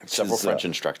Several French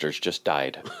instructors just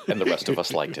died, and the rest of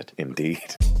us liked it. Indeed.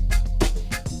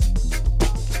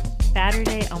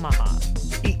 Saturday, Omaha.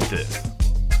 Eat this.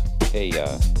 Hey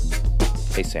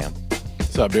Sam.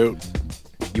 What's up, dude?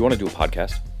 You want to do a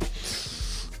podcast?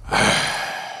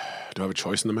 Do I have a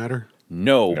choice in the matter?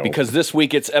 No, because this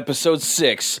week it's episode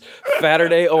 6.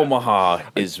 Saturday, Omaha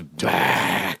is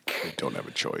back. I don't have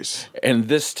a choice. And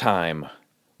this time,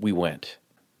 we went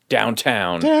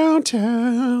downtown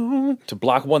to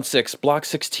Block 16, Block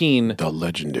 16. The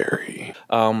legendary.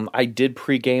 I did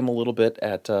pregame a little bit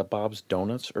at Bob's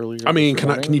Donuts earlier. I mean, this can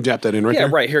morning. you dap that in right there?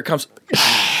 Yeah, right. Here it comes.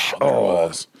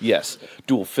 Oh, Yes,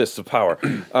 dual fists of power.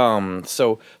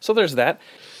 So there's that.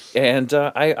 And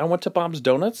I went to Bob's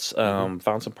Donuts, found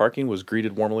some parking, was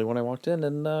greeted warmly when I walked in,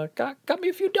 and got me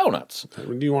a few donuts.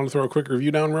 Do you want to throw a quick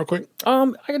review down real quick?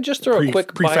 I could just throw a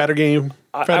quick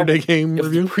Saturday game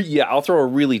review? I'll throw a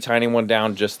really tiny one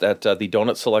down, just that the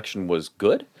donut selection was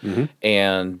good,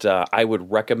 and I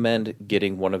would recommend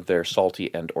getting one of their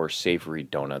salty and or savory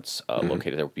donuts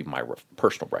located there would be my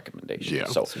personal recommendation. Yeah.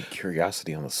 So, Some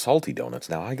curiosity on the salty donuts.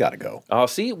 Now I gotta go.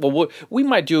 see, well, we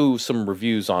might do some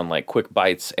reviews on like quick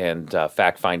bites and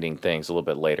fact-finding things a little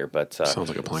bit later, but Sounds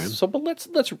like a plan. So, but let's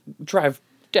drive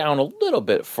down a little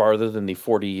bit farther than the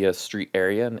 40th Street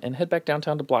area and head back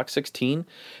downtown to Block 16.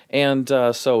 And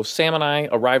so Sam and I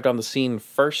arrived on the scene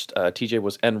first. TJ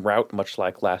was en route, much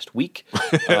like last week.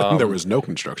 There was no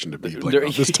construction to be blamed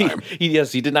on this time.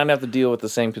 Yes, he did not have to deal with the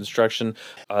same construction.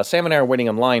 Sam and I are waiting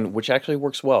in line, which actually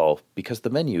works well because the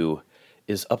menu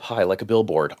is up high like a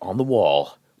billboard on the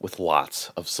wall with lots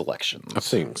of selections. Of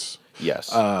things. Yes.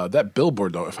 That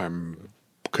billboard, though,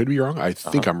 could be wrong. I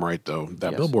think I'm right, though.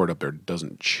 That Yes. billboard up there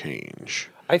doesn't change.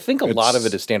 I think a lot of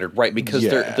it is standard, right? Because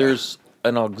Yeah. there's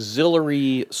an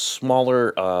auxiliary,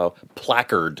 smaller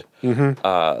placard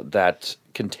that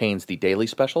contains the daily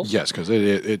specials. Yes, because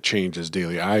it changes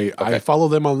daily. I follow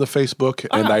them on the Facebook,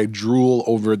 and I drool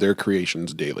over their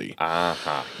creations daily.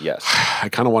 Yes. I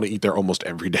kind of want to eat there almost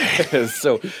every day.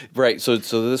 So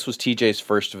this was TJ's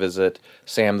first visit.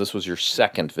 Sam, this was your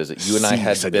second visit. You and I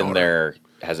had been senora. there.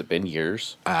 Has it been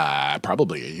years?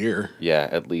 Probably a year. Yeah,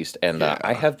 at least. And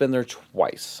I have been there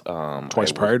twice.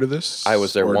 Twice prior to this? I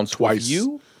was there Or once twice. with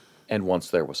you, and once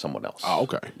there was someone else. Oh,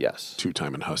 okay. Yes.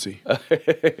 Two-time and hussy.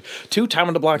 2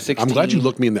 on the Block 16. I'm glad you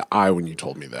looked me in the eye when you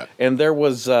told me that. And there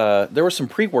was some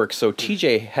pre-work. So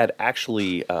TJ had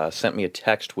actually sent me a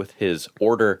text with his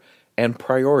order and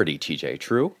priority, TJ.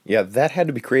 True? Yeah, that had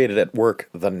to be created at work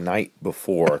the night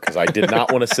before because I did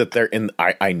not want to sit there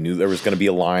I knew there was going to be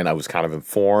a line. I was kind of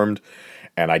informed,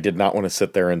 and I did not want to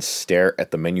sit there and stare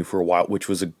at the menu for a while, which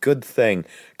was a good thing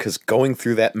because going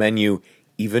through that menu,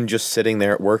 even just sitting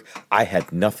there at work, I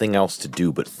had nothing else to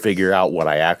do but figure out what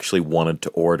I actually wanted to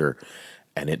order,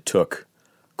 and it took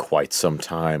quite some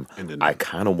time. I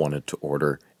kind of wanted to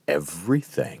order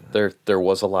everything. There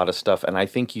was a lot of stuff, and I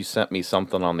think you sent me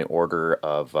something on the order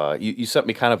of you sent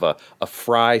me kind of a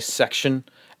fry section,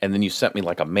 and then you sent me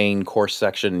like a main course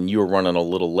section, and you were running a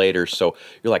little later, so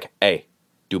you're like, hey,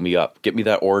 do me up, get me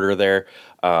that order there.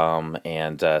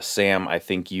 And Sam, I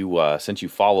think you since you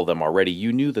follow them already,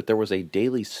 you knew that there was a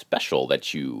daily special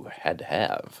that you had to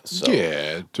have. So.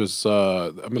 Yeah, it was.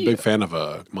 I'm a big fan of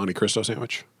a Monte Cristo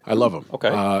sandwich. I love them. Okay.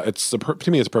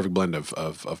 To me, it's a perfect blend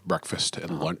of breakfast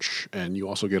and lunch, and you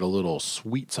also get a little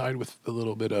sweet side with a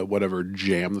little bit of whatever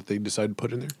jam that they decide to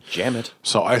put in there. Jam it.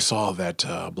 So I saw that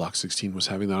Block 16 was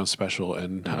having that on special,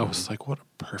 and I was like, "What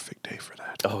a perfect day for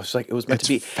that!" Oh, it's like it was meant It's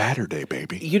to be. Saturday,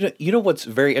 baby. You know what's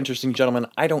very interesting, gentlemen?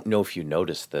 I don't know if you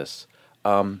noticed this.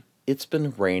 It's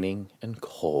been raining and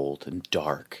cold and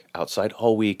dark outside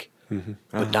all week,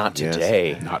 but not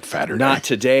today. Not Saturday. Not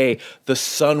today. The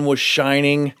sun was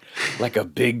shining like a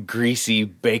big greasy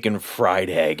bacon fried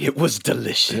egg. It was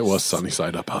delicious. It was sunny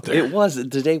side up out there. It was.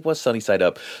 Today was sunny side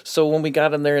up. So when we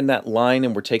got in there in that line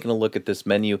and we're taking a look at this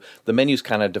menu, the menu's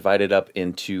kind of divided up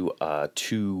into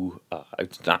two,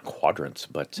 it's not quadrants,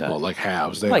 but... well, like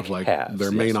halves. They like have like halves,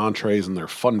 their main entrees and their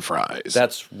fun fries.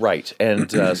 That's right.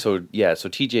 And so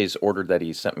TJ's order that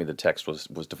he sent me the text was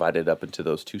divided up into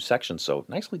those two sections. So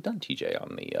nicely done, TJ,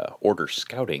 on the order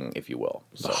scouting, if you will.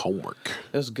 the So homework.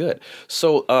 it was good.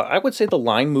 So I would say the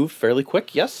line moved fairly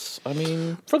quick. Yes. I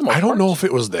mean, for the most part. I don't know if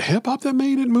it was the hip hop that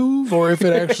made it move or if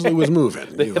it actually was moving.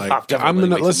 hip-hop definitely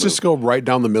makes it let's just move. go right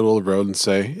down the middle of the road and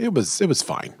say it was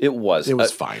fine. It was. It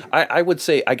was fine. I would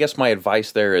say, I guess my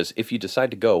advice there is if you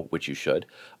decide to go, which you should,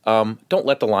 don't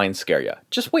let the line scare you.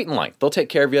 Just wait in line. They'll take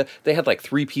care of you. They had like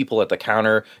 3 people at the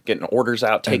counter getting orders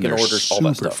out, taking And they're orders, all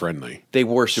that super stuff. friendly. They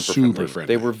were super friendly.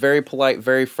 They were very polite,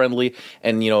 very friendly,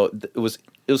 and it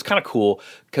was kind of cool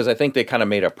because I think they kind of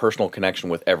made a personal connection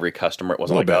with every customer. It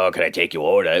wasn't like, oh, can I take your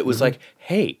order? It was like,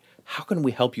 hey, how can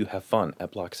we help you have fun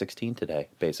at Block 16 today?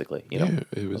 Basically, Yeah,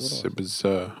 it was.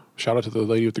 Shout out to the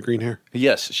lady with the green hair.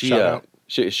 Yes, Shout out.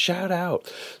 Shout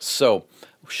out. So,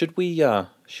 should we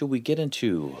get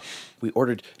into? We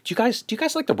ordered. Do you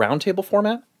guys like the round table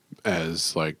format?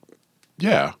 As like,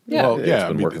 yeah, Yeah. well, It's yeah.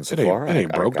 been working so it ain't, far. It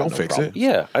ain't I broke. got Don't no fix problems. it.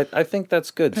 Yeah, I think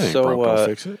that's good. It ain't So, broke, don't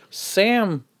fix it.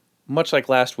 Sam, much like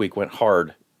last week, went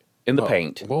hard in the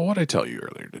paint. Well, what I tell you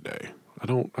earlier today, I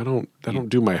don't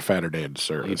do my Saturday a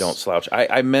disservice. You don't slouch.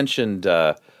 I mentioned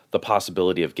the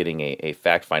possibility of getting a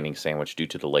fact-finding sandwich due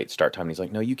to the late start time. And he's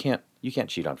like, no, you can't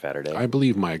cheat on Saturday. I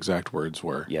believe my exact words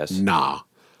were, Yes. Nah,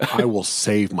 I will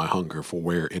save my hunger for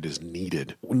where it is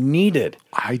needed. Needed.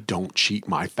 I don't cheat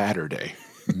my Saturday.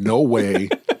 No way,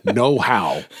 no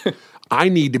how. I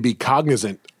need to be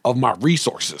cognizant of my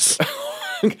resources.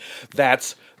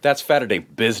 That's Saturday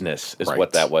business is Right.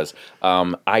 what that was.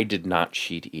 I did not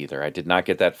cheat either. I did not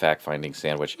get that fact-finding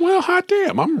sandwich. Well, hot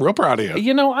damn, I'm real proud of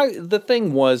you. The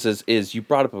thing was is you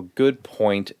brought up a good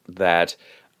point that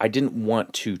I didn't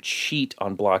want to cheat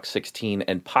on Block 16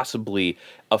 and possibly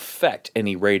affect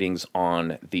any ratings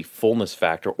on the fullness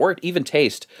factor or even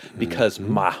taste because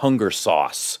my hunger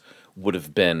sauce would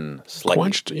have been slightly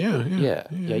Quenched, yeah.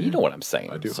 You know what I'm saying.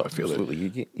 I do. So- I feel it.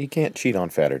 Absolutely. You can't cheat on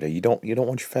Saturday. You don't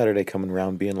want your Saturday coming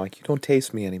around being like, you don't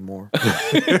taste me anymore.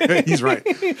 He's right.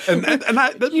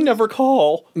 And you never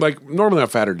call. like normally on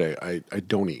Saturday, I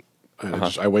don't eat.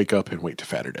 I wake up and wait to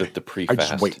Saturday. The I pre-fast.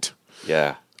 just wait.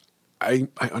 Yeah. I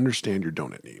understand your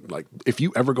donut need. Like if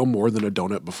you ever go more than a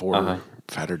donut before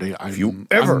Saturday, I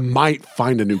might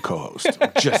find a new co-host.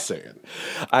 Just saying.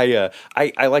 I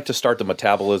like to start the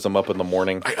metabolism up in the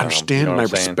morning. I understand you know and I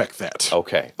what I'm saying? respect that.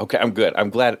 Okay, I'm good.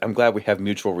 I'm glad we have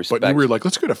mutual respect. But you were like,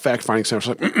 let's get a fact finding sandwich.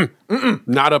 Like,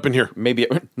 not up in here. Maybe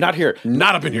not here,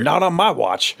 Not up in here. not on my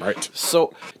watch. Right.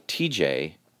 So,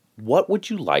 TJ, what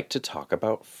would you like to talk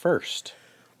about first?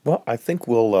 Well, I think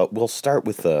we'll start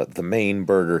with the main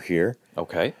burger here.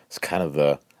 Okay. It's kind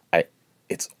of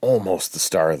it's almost the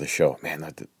star of the show. Man,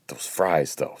 those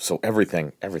fries though. So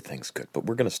everything's good. But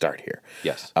we're gonna start here.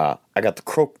 Yes. I got the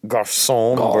Croque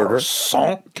Garçon burger.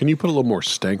 Garçon. Can you put a little more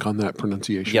stank on that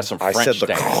pronunciation? Yes, some I French said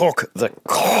the stank.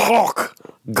 Croque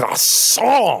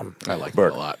Garçon. I like that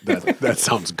burger. a lot. That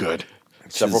sounds good.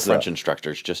 Several is, French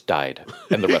instructors just died,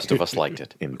 and the rest of us liked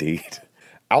it. Indeed.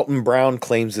 Alton Brown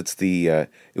claims it's it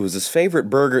was his favorite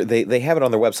burger. They have it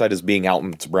on their website as being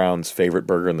Alton Brown's favorite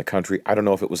burger in the country. I don't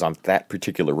know if it was on that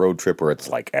particular road trip or it's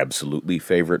like absolutely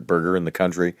favorite burger in the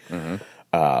country.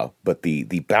 But the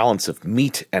balance of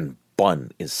meat and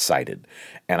bun is cited.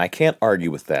 And I can't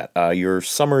argue with that. Your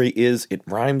summary is it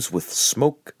rhymes with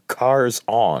smoke cars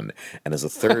on and is a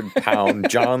 3rd pound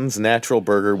John's Natural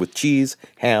Burger with cheese,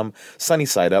 ham, sunny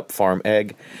side up farm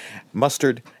egg,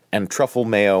 mustard, and truffle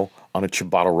mayo on a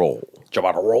ciabatta roll.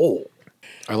 Ciabatta roll.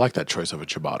 I like that choice of a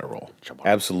ciabatta roll.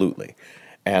 Absolutely.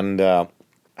 And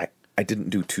I didn't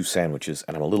do 2 sandwiches,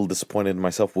 and I'm a little disappointed in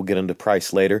myself. We'll get into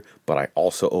price later, but I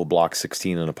also owe Block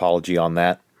 16 an apology on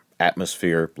that.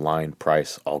 Atmosphere, line,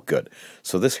 price, all good.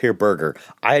 So this here burger,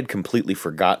 I had completely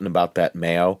forgotten about that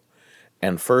mayo.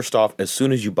 And first off, as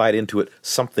soon as you bite into it,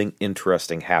 something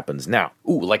interesting happens. Now,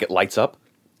 Ooh, like it lights up.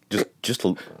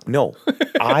 no,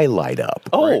 I light up.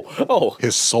 Oh,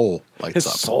 His soul lights his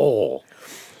up. soul.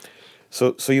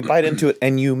 So you bite into it,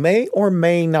 and you may or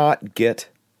may not get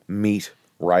meat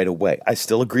right away. I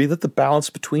still agree that the balance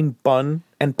between bun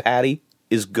and patty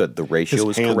is good. The ratio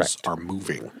His is hands correct. are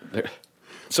moving.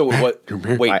 So what?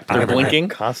 Wait, they're I'm blinking.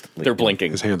 constantly. They're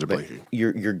blinking. His hands are blinking.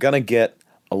 You're gonna get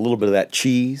a little bit of that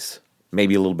cheese,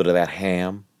 maybe a little bit of that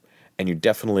ham, and you're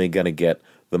definitely gonna get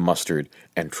the mustard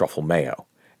and truffle mayo.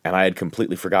 And I had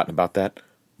completely forgotten about that.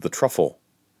 The truffle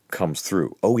comes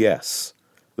through. Oh yes,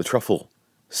 the truffle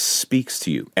speaks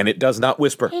to you, and it does not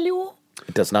whisper. Hello.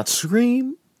 It does not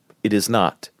scream. It is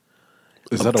not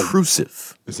Is that a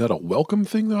obtrusive. Is that a welcome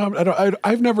thing though?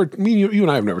 I've never. You and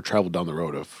I have never traveled down the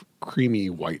road of creamy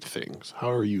white things.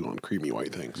 How are you on creamy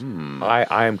white things?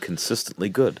 I am consistently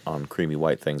good on creamy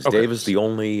white things. Okay. Dave is the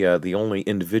only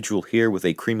individual here with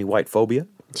a creamy white phobia.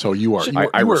 So you are.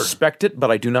 I respect it, but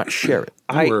I do not share it.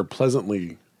 You were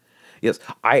pleasantly. Yes,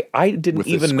 I didn't With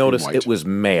this even cream notice white. it was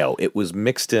mayo. It was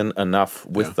mixed in enough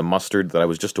with the mustard that I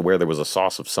was just aware there was a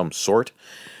sauce of some sort.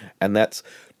 And that's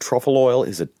truffle oil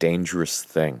is a dangerous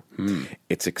thing.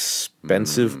 It's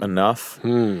expensive enough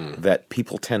that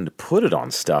people tend to put it on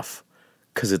stuff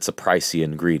because it's a pricey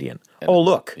ingredient. Oh,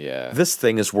 look, yeah. this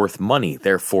thing is worth money,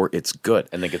 therefore it's good.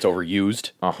 And then gets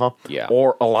overused. Yeah.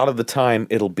 Or a lot of the time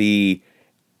it'll be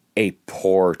a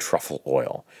poor truffle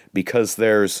oil because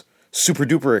there's super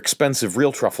duper expensive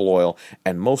real truffle oil,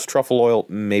 and most truffle oil,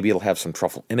 maybe it'll have some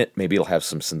truffle in it, maybe it'll have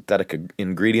some synthetic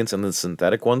ingredients, and the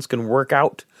synthetic ones can work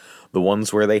out. The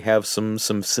ones where they have some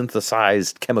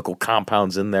synthesized chemical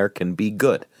compounds in there can be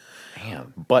good.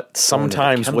 Damn. But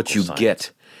sometimes chemical what you science.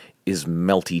 get is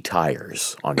melty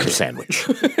tires on your sandwich.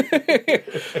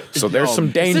 So there's some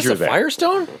Is danger this a there.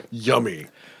 Firestone? Yummy.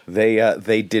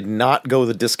 They did not go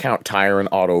the discount tire and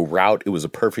auto route. It was a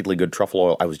perfectly good truffle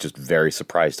oil. I was just very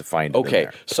surprised to find it in Okay,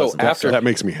 there. so Wasn't after That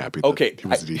makes me happy. That Okay, he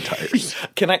was eating tires.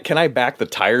 Can I back the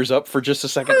tires up for just a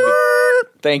second?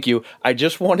 Thank you. I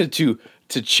just wanted to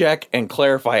check and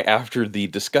clarify after the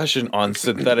discussion on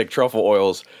synthetic truffle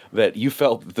oils that you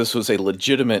felt that this was a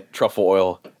legitimate truffle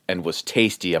oil and was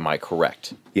tasty. Am I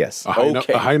correct? yes. A high,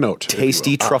 Okay. a high note. if you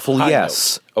Tasty will. truffle, high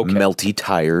yes. note. Okay. Melty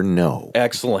tire, no.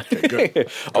 Excellent.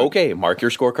 Okay, mark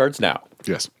your scorecards now.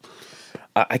 Yes.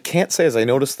 I can't say as I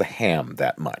noticed the ham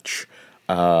that much.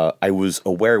 I was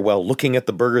aware, looking at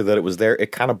the burger that it was there,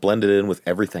 it kind of blended in with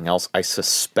everything else. I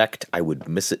suspect I would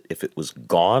miss it if it was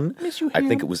gone. I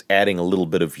think it was adding a little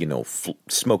bit of,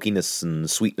 smokiness and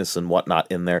sweetness and whatnot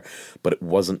in there, but it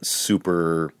wasn't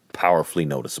super powerfully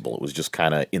noticeable. It was just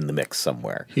kind of in the mix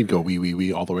somewhere. He'd go wee wee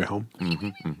wee all the way home.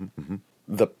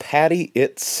 The patty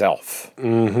itself.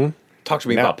 Talk to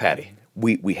me Now, about Patty.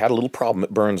 We had a little problem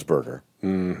at Burns Burger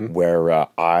where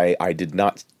I did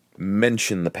not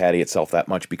mention the patty itself that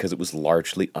much because it was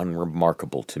largely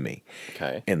unremarkable to me.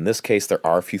 Okay. In this case, there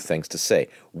are a few things to say.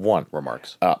 One,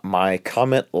 Remarks. my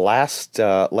comment last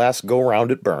go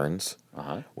round at Burns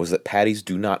was that patties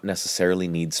do not necessarily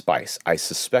need spice. I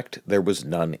suspect there was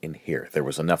none in here. There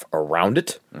was enough around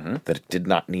it that it did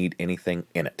not need anything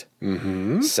in it.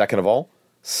 Second of all,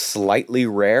 slightly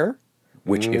rare,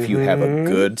 which if you have a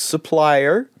good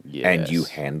supplier and you Yes.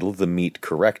 handle the meat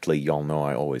correctly, y'all know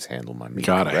I always handle my meat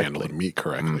Gotta correctly. handle the meat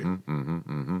correctly.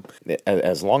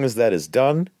 As long as that is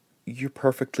done, you're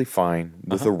perfectly fine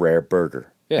with a rare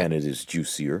burger. Yeah. And it is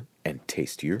juicier and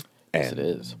tastier Yes, and it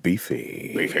is.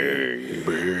 beefy.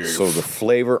 So the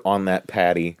flavor on that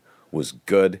patty was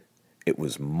good. It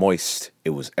was moist.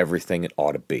 It was everything it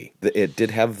ought to be. It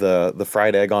did have the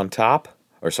fried egg on top,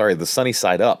 the sunny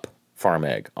side up farm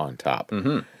egg on top,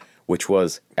 which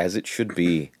was, as it should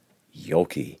be,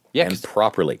 yolky Yeah, and 'cause-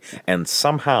 properly. And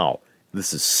somehow,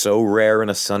 this is so rare in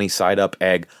a sunny side up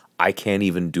egg, I can't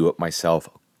even do it myself.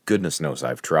 Goodness knows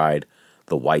I've tried.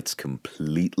 The white's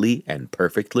completely and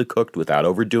perfectly cooked without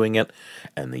overdoing it,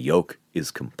 and the yolk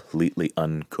is completely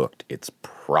uncooked. It's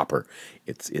proper.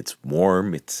 It's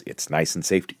warm. It's nice and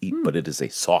safe to eat, but it is a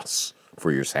sauce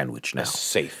for your sandwich now. A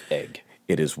safe egg.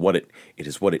 It is what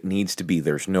it needs to be.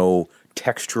 There's no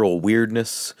textural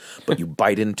weirdness, but you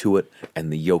bite into it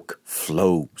and the yolk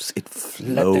flows. It flows.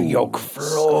 Let the yolk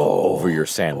flow over your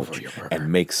sandwich your burger. and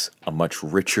makes a much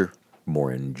richer,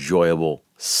 more enjoyable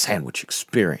sandwich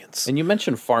experience. And you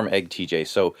mentioned Farm Egg, TJ.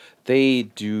 So they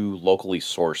do locally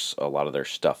source a lot of their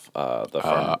stuff. The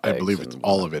farm I eggs believe and-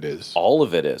 all of it is. All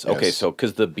of it is. Okay, Yes. so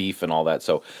because the beef and all that.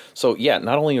 So yeah,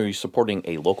 not only are you supporting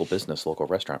a local business, local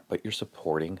restaurant, but you're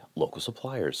supporting local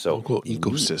suppliers. So Local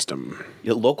ecosystem.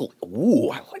 yeah, local. Ooh,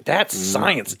 I like that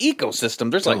science ecosystem.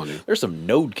 There's Telling you. there's some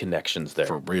node connections there.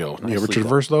 For real. You ever Nicely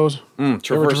traverse those? You ever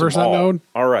Traverse traverse them that all. node?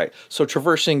 All right. So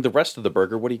traversing the rest of the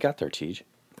burger, what do you got there, Tej?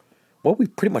 Well, we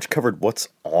pretty much covered what's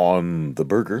on the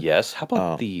burger. Yes. How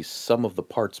about the sum of the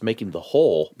parts making the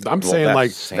whole? I'm Well, saying,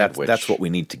 like, sandwich. that's what we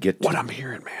need to get to. what I'm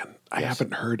hearing, man. I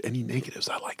haven't heard any negatives.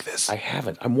 I like this. I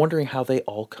haven't. I'm wondering how they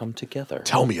all come together.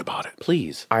 Tell me about it.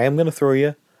 Please. I am going to throw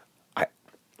you.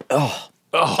 So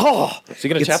you're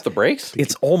gonna It's- tap the brakes?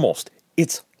 It's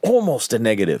almost a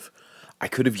negative. I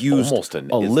could have used Almost a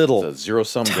it's little a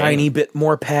zero-sum tiny game. bit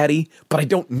more patty, but I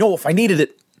don't know if I needed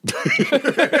it.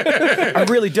 I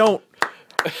really don't.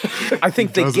 I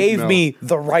think they doesn't gave know. me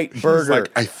the right He's burger.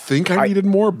 like, I think I needed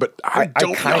more, but I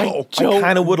don't know. I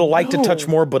kind of would have liked to touch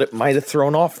more, but it might have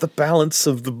thrown off the balance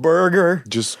of the burger.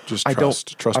 Just I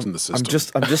trust I'm, in the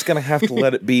system. I'm just gonna have to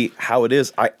let it be how it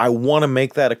is. I want to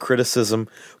make that a criticism,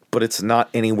 but it's not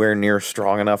anywhere near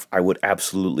strong enough. I would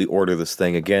absolutely order this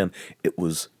thing again. It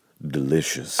was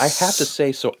delicious. I have to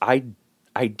say, so I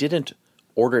didn't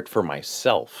order it for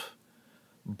myself,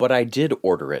 but I did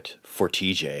order it for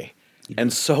TJ.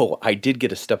 And so I did get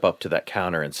to step up to that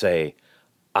counter and say,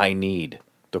 I need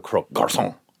the croque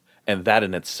garçon. And that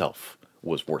in itself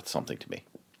was worth something to me.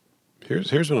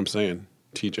 Here's what I'm saying,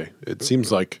 TJ. It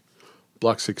seems like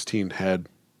Block 16 had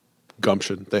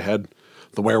gumption. They had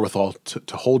the wherewithal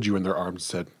to hold you in their arms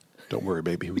and said, "Don't worry,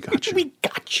 baby, we got you. We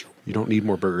got you. You don't need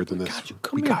more burger than this. Got you.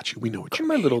 Come We here. got you. We know what Come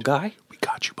you here, need. little guy. We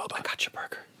got you, Bubba. I got your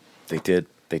burger. They did.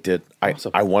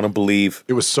 Awesome. I want to believe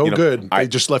It was so you know, good. I They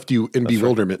just left you in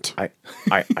bewilderment.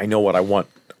 I know what I want.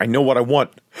 I know what I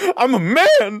want. I'm a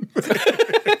man.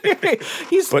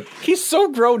 He's so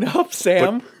grown up,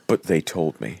 Sam. But they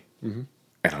told me, and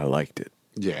I liked it.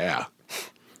 Yeah.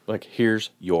 Like, here's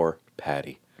your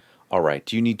patty. All right.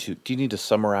 Do you need to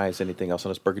summarize anything else on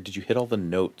this burger? Did you hit all the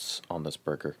notes on this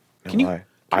burger?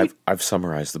 I've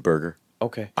summarized the burger.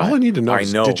 Okay. All I need to know I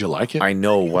is, know. did you like it? I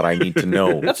know what I need to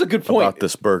know. That's a good point. About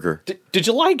this burger. Did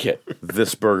you like it?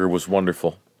 This burger was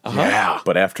wonderful. Yeah.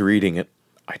 But after eating it,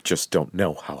 I just don't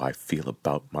know how I feel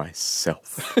about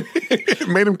myself. It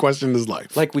made him question his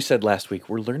life. Like we said last week,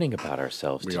 we're learning about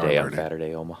ourselves We today are on learning.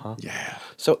 Saturday Omaha. Yeah.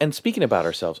 So, and speaking about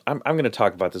ourselves, I'm going to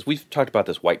talk about this. We've talked about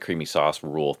this white creamy sauce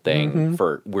rule thing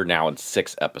we're now in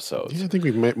 6 episodes. Yeah, I think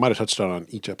we might have touched on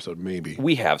each episode, maybe.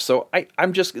 We have. So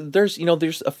I'm just, there's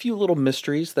a few little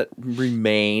mysteries that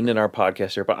remain in our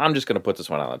podcast here, but I'm just going to put this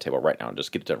one on the table right now and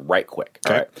just get it done right quick.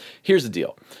 Okay. All right. Here's the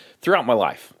deal. Throughout my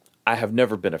life, I have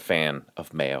never been a fan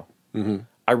of mayo.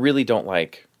 I really don't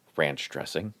like ranch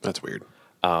dressing. That's weird.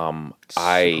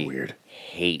 I weird.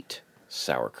 hate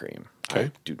sour cream. Okay.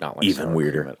 I do not like Even sour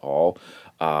weirder. cream at all.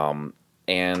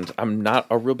 And I'm not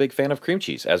a real big fan of cream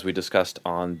cheese, as we discussed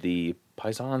on the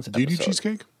Paisans Do you do episode.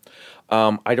 cheesecake?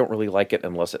 I don't really like it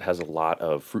unless it has a lot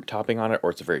of fruit topping on it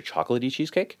or it's a very chocolatey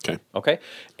cheesecake. Okay. Okay.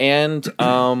 And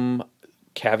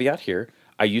caveat here,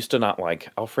 I used to not like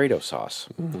Alfredo sauce.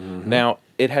 Now,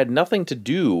 it had nothing to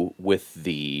do with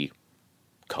the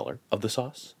color of the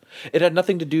sauce. It had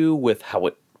nothing to do with how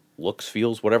it looks,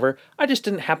 feels, whatever. I just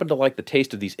didn't happen to like the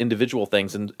taste of these individual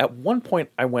things. And at one point,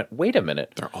 I went, wait a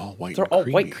minute. They're all white They're and all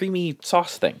creamy. white, creamy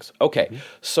sauce things. Okay.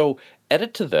 So,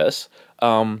 edit to this.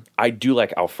 I do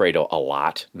like Alfredo a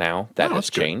lot now. That Oh, has that's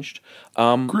good. changed.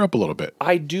 Grew up a little bit.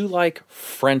 I do like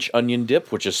French onion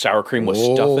dip, which is sour cream with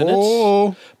stuff in it.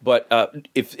 Oh, But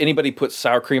if anybody puts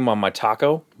sour cream on my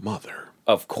taco, mother.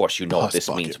 of course you know Bus this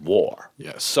bucket. means war.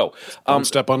 Yes. So, Don't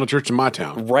step on a church in my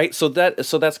town. right. So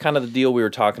that's kind of the deal. We were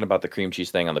talking about the cream cheese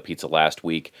thing on the pizza last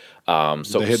week.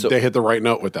 They hit the right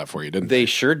note with that for you, didn't they? They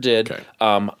sure did. Okay.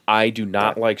 I do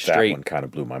not like That straight. one kind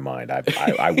of blew my mind.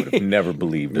 I would have never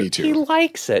believed Me it. too. He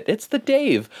likes it. It's the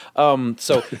Dave.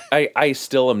 So I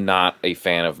still am not a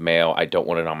fan of mayo. I don't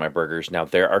want it on my burgers. Now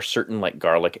there are certain like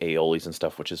garlic aiolis and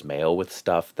stuff, which is mayo with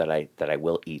stuff that I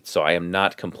will eat. So I am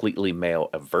not completely mayo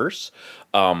averse.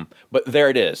 But there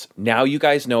it is. Now you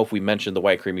guys know if we mentioned the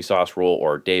white creamy sauce rule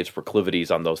or Dave's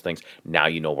proclivities on those things. Now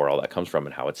you know where all that comes from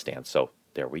and how it stands. So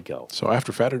there we go. So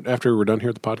after we're done here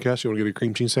at the podcast, you want to get a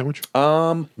cream cheese sandwich?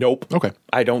 Nope. Okay.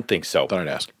 I don't think so. Thought I'd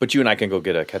ask. But you and I can go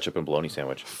get a ketchup and bologna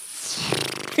sandwich.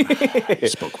 You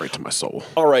spoke right to my soul.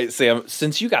 All right, Sam.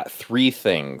 Since you got 3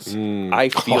 things, I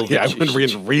feel Oh, yeah, that I've been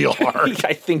reading real hard.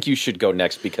 I think you should go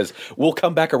next because we'll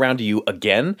come back around to you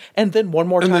again, and then one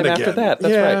more And time then after again. that.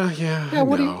 That's right. Yeah. Yeah,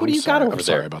 what do you I'm got sorry. over I'm there?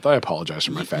 sorry about that. I apologize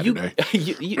for my You, Saturday.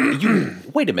 you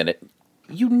wait a minute.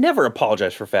 You never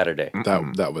apologize for Saturday.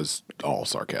 That was all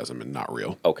sarcasm and not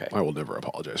real. Okay. I will never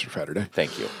apologize for Saturday.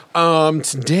 Thank you.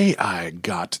 Today I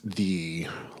got the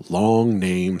long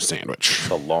name sandwich.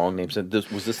 The long name.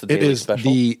 Was this the It daily is special?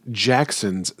 the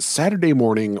Jackson's Saturday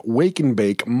morning wake and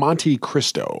bake Monte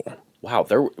Cristo. Wow,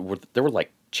 there were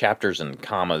like chapters and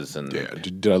commas and. Yeah,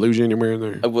 did I lose you anywhere in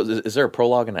there? Is there a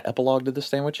prologue and an epilogue to this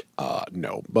sandwich?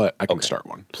 No, but I can start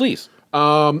one. Please.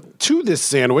 To this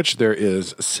sandwich, there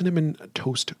is cinnamon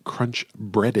toast crunch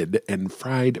breaded and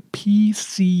fried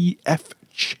PCF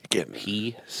chicken.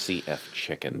 PCF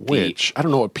chicken. Which, I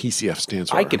don't know what PCF stands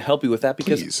for. I can help you with that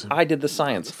because Please. I did the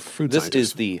science. Food this scientist.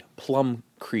 is the Plum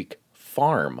Creek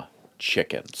Farm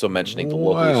chicken. So mentioning the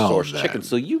locally Well, sourced then. chicken.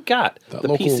 So you got That the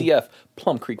local- PCF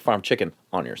Plum Creek Farm chicken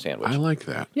on your sandwich. I like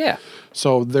that. Yeah.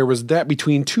 So there was that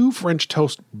between 2 French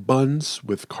toast buns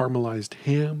with caramelized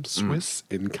ham, Swiss,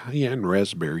 and cayenne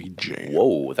raspberry jam.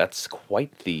 Whoa, that's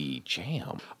quite the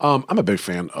jam. I'm a big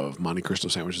fan of Monte Cristo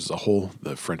sandwiches as a whole.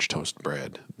 The French toast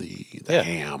bread, the Yeah.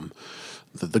 ham,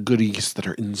 the goodies that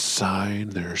are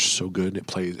inside. They're so good.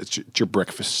 It's your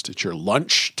breakfast. It's your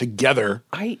lunch together.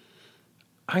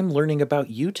 I'm learning about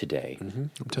you today. I'm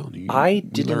telling you. I you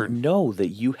didn't learn. know that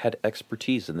you had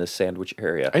expertise in this sandwich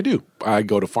area. I do. I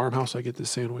go to Farmhouse, I get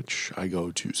this sandwich. I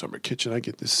go to Summer Kitchen, I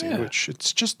get this sandwich.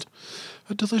 It's just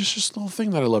a delicious little thing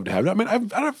that I love to have. I mean,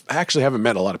 I actually haven't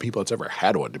met a lot of people that's ever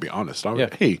had one, to be honest. Yeah.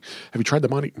 Hey, have you tried the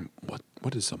Monte?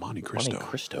 What is the Monte Cristo? Monte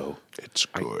Cristo. It's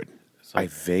good. I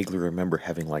vaguely remember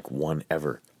having like one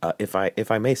ever. If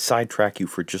I may sidetrack you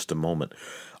for just a moment,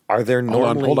 Are there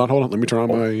normally... Hold on. Let me turn on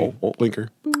my oh. blinker.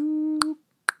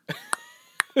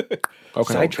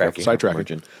 Okay.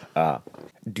 Sidetracking.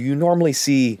 Do you normally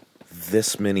see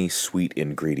this many sweet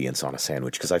ingredients on a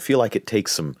sandwich? Because I feel like it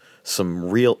takes some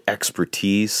real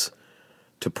expertise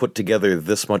to put together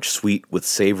this much sweet with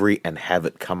savory and have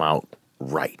it come out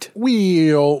right.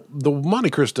 The Monte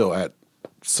Cristo at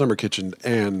Summer Kitchen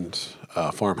and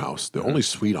Farmhouse, the only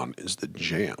sweet on is the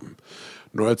jam.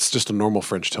 No, it's just a normal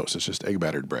French toast. It's just egg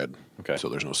battered bread. Okay. So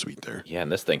there's no sweet there. Yeah,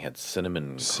 and this thing had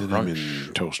cinnamon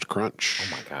crunch. Toast crunch.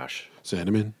 Oh my gosh.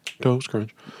 Cinnamon toast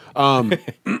crunch.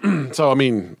 So I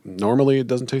mean, normally it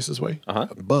doesn't taste this way.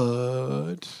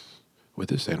 But with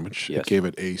this sandwich, Yes. it gave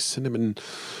it a cinnamon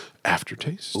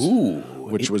aftertaste. Ooh.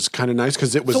 Which was kind of nice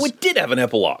because it was. So it did have an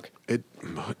epilogue. It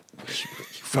you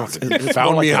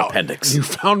found like me an out. appendix. You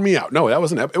found me out. No, that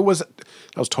wasn't. That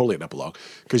was totally an epilogue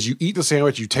because you eat the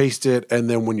sandwich, you taste it, and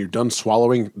then when you're done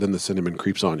swallowing, then the cinnamon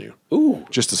creeps on you. Ooh.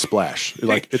 Just a splash. You're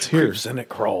like it's here. Creeps and it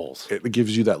crawls. It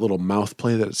gives you that little mouth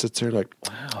play that it sits there like,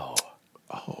 Wow.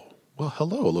 oh, well,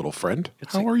 hello, little friend.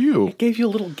 How are you? It gave you a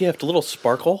little gift, a little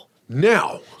sparkle.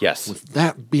 Now, Yes. with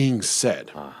that being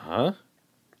said, I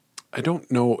don't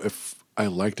know if I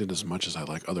liked it as much as I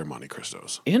like other Monte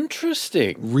Cristos.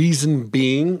 Interesting. Reason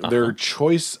being, their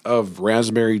choice of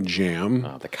raspberry jam.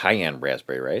 The cayenne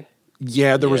raspberry, right?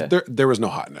 Yeah, there Yeah. was there was no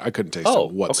hot. I couldn't taste Oh,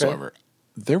 it whatsoever.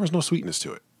 There was no sweetness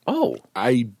to it. Oh.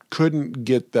 I couldn't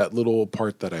get that little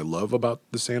part that I love about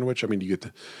the sandwich. I mean, you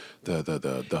get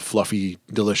the fluffy,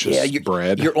 delicious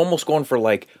bread. You're almost going for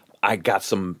like, I got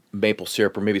some maple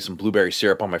syrup or maybe some blueberry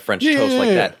syrup on my French toast, like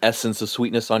that essence of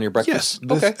sweetness on your Yes,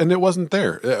 breakfast. and it wasn't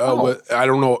there. I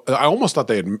don't know. I almost thought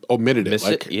they had omitted it. Missed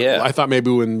it? Yeah. I thought maybe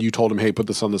when you told them, "Hey, put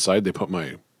this on the side," they put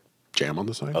my jam on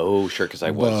the side. Oh, sure, because I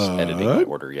was editing my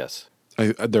order, yes.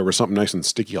 There was something nice and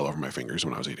sticky all over my fingers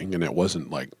when I was eating, and it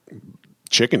wasn't like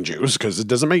chicken juice because it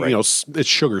doesn't make it's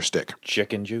sugar stick.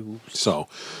 Chicken juice. So,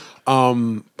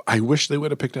 I wish they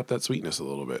would have picked up that sweetness a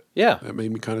little bit. Yeah. That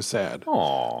made me kind of sad.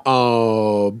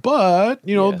 Aw. But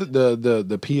Yeah.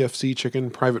 the PFC chicken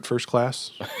private first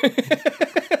class,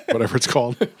 whatever it's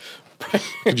called.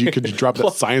 Could you drop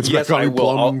that science Yes, back on I me,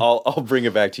 will. Plum? I'll bring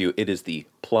it back to you. It is the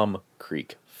Plum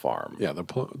Creek Farm. Yeah, the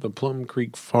Plum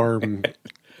Creek Farm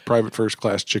private first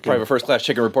class chicken. Private first class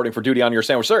chicken reporting for duty on your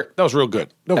sandwich, sir. That was real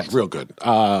good. That was real good.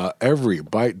 Every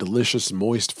bite delicious,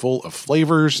 moist, full of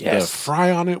flavors. Yes. The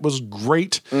fry on it was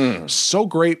great. So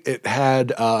great. It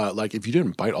had like if you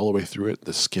didn't bite all the way through it,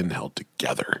 the skin held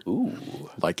together. Ooh.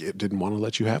 Like it didn't want to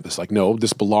let you have this. Like, no,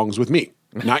 this belongs with me.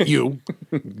 Not you.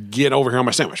 Get over here on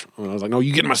my sandwich. And I was like, no,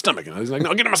 you get in my stomach. And I was like,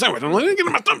 no, get in my sandwich. I'm like, get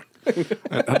in my stomach.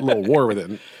 I had a little war with it.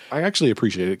 And I actually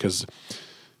appreciate it because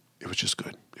it was just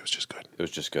good. It was just good. It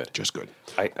was just good. Just good.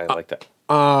 I like that.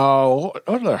 What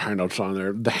other handouts on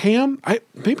there? The ham.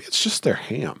 Maybe it's just their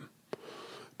ham,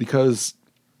 because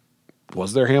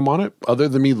was there ham on it? Other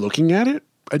than me looking at it,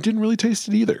 I didn't really taste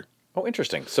it either. Oh,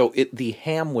 interesting. So the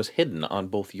ham was hidden on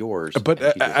both yours. But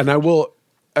and TJ's. and I will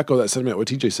echo that sentiment. What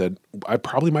TJ said. I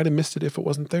probably might have missed it if it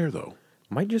wasn't there, though.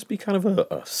 Might just be kind of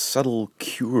a subtle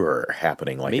cure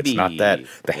happening. Like Maybe, it's not that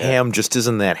the ham just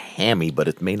isn't that hammy, but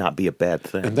it may not be a bad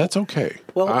thing. And that's okay.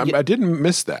 Well, I didn't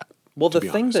miss that. Well, to the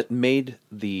be thing honest. that made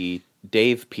the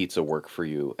Dave pizza work for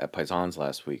you at Paisans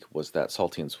last week was that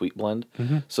salty and sweet blend.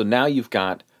 Mm-hmm. So now you've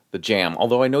got the jam,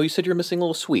 although I know you said you're missing a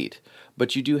little sweet,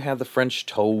 but you do have the French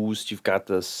toast, you've got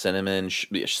the cinnamon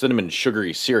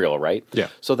sugary cereal, right? Yeah.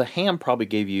 So the ham probably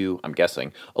gave you, I'm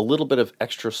guessing, a little bit of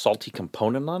extra salty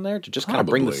component on there to just kind of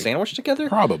bring the Probably. sandwich together?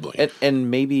 Probably. And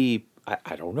maybe,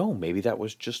 I don't know, maybe that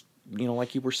was just,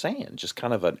 like you were saying, just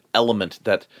kind of an element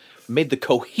that made the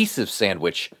cohesive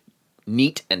sandwich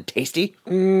neat and tasty,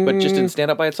 but just didn't stand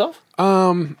up by itself?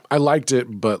 I liked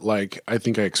it, but I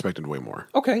think I expected way more.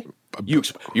 Okay. You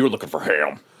were looking for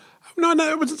ham. No,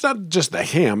 it's not just the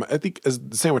ham. I think as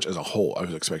the sandwich as a whole, I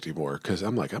was expecting more because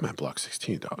I'm at block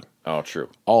 16, dog. Oh, true.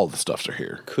 All the stuffs are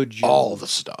here. Could you? All the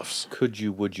stuffs. Would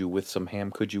you with some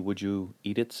ham? Would you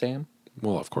eat it, Sam?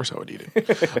 Well, of course I would eat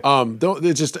it. Though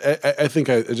it just, I think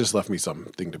it just left me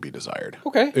something to be desired.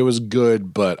 Okay. It was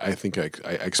good, but I think I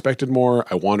expected more.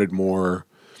 I wanted more.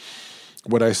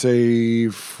 Would I say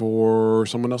for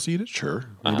someone else to eat it? Sure.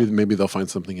 Maybe they'll find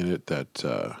something in it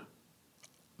that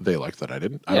they liked that I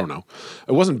didn't. I don't know.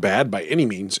 It wasn't bad by any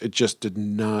means. It just did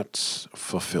not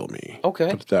fulfill me. Okay.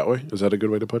 Put it that way. Is that a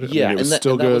good way to put it? Yeah, I mean, it was and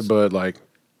still that good, was- but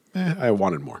I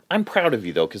wanted more. I'm proud of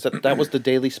you though, because that was the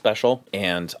daily special,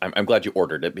 and I'm glad you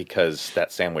ordered it because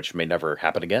that sandwich may never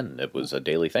happen again. It was a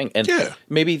daily thing, and Yeah.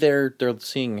 maybe they're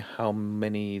seeing how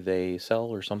many they sell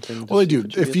or something. Well, they do. If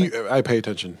it should be a thing. I pay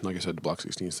attention, like I said, to Block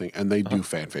 16's thing, and they do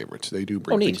fan favorites. They do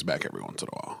bring neat. things back every once in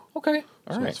a while. Okay,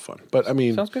 all So right, it's fun. But I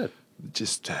mean, sounds good.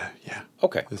 just yeah.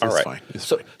 Okay, It's all right. fine. It's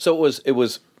so fine. so it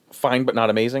was fine, but not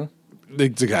amazing.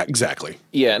 Exactly.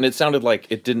 Yeah, and it sounded like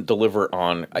it didn't deliver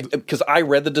on because I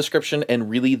read the description and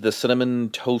really the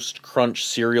cinnamon toast crunch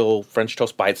cereal French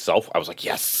toast by itself, I was like,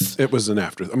 yes. It was an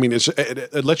after. I mean,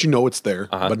 it lets you know it's there,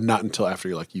 but not until after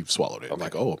you've swallowed it.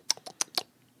 Like, oh,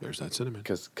 there's that cinnamon.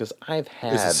 Because I've It's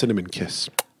a had cinnamon kiss.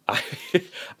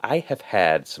 I have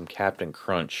had some Captain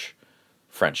Crunch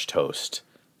French toast.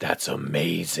 That's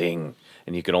amazing.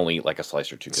 And you can only eat like a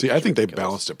slice or two. 'cause See, it's I think they ridiculous.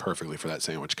 balanced it perfectly for that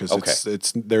sandwich because Okay.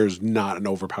 it's there's not an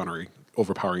overpowering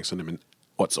cinnamon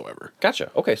whatsoever. Gotcha.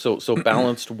 Okay, so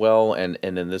balanced well, and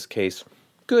in this case,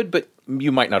 good, but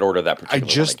you might not order that I particular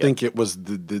just one again. think it was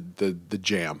the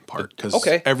jam part because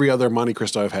Okay. every other Monte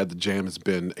Cristo I've had, the jam has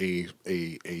been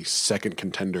a second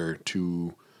contender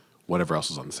to whatever else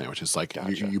is on the sandwich. It's like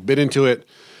you bit into it.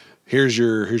 Here's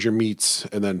your meats,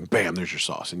 and then bam, there's your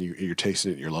sauce, and you're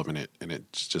tasting it, you're loving it, and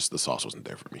it's just the sauce wasn't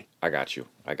there for me. I got you.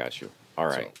 All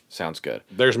right, sounds good.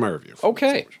 There's my review.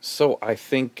 Okay, so I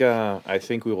think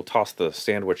we will toss the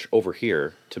sandwich over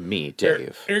here to me,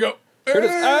 Dave. Here you go. Here it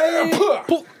is.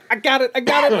 I got it.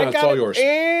 It's all yours.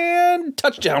 And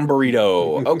touchdown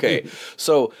burrito. Okay,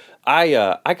 so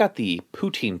I got the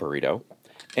poutine burrito,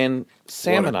 and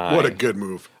Sam and I. What a good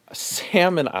move.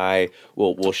 Sam and I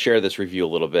will share this review a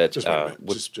little bit. Just wait a minute.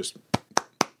 With Just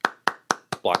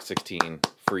Block 16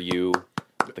 for you,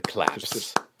 the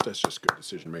claps. that's just good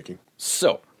decision making.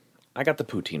 So, I got the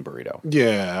poutine burrito.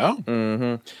 Yeah.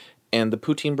 And the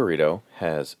poutine burrito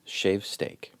has shaved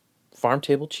steak, farm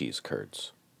table cheese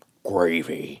curds,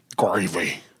 gravy,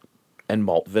 and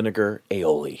malt vinegar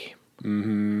aioli.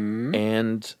 Mm-hmm.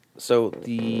 And so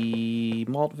the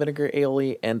malt vinegar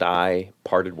aioli and I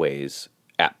parted ways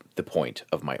at the point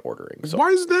of my ordering. So Why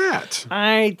is that?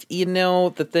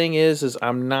 the thing is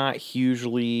I'm not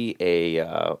hugely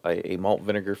a malt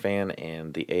vinegar fan,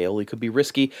 and the aioli could be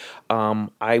risky.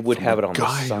 I would have it on the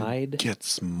Guy who side.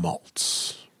 gets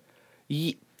malts.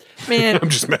 Man, I'm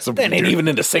just messing with that you, ain't dude. even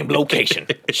in the same location.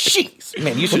 Jeez,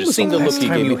 man, you should have seen the look you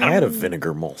Time gave you me. had a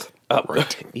vinegar malt.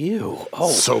 Ew. Oh,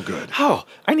 So good. Oh,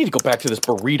 I need to go back to this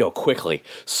burrito quickly.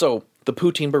 So the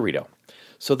poutine burrito.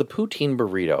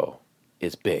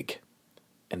 Is big,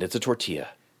 and it's a tortilla,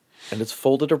 and it's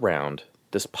folded around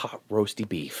this pot roasty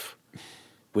beef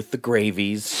with the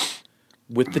gravies,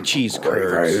 with the cheese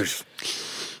curds,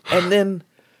 and then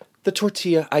the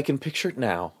tortilla. I can picture it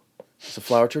now. It's a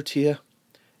flour tortilla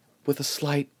with a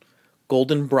slight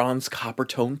golden bronze copper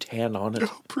tone tan on it.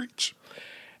 Oh, preach.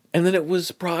 And then it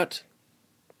was brought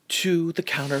to the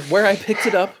counter where I picked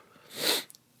it up.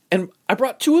 And I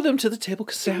brought two of them to the table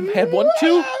because Sam had one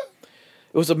too.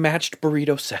 It was a matched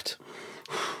burrito set.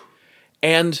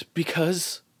 And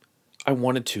because I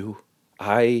wanted to,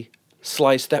 I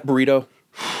sliced that burrito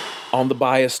on the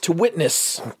bias to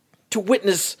witness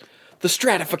the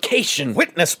stratification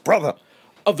Witness, brother.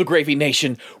 of the Gravy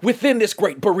Nation within this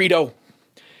great burrito.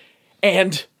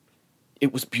 And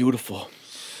it was beautiful.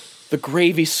 The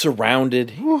gravy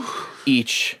surrounded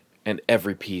each and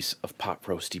every piece of pot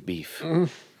roasty beef.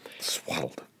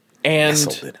 Swaddled. And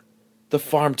Nestled in it. the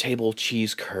farm table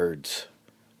cheese curds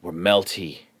were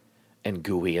melty and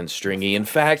gooey and stringy. In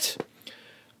fact,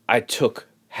 I took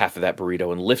half of that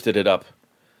burrito and lifted it up,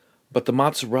 but the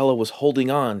mozzarella was holding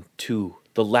on to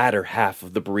the latter half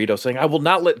of the burrito, saying, I will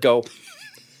not let go.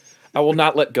 I will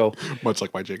not let go. Much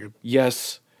like my chicken.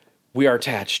 Yes, we are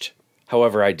attached.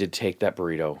 However, I did take that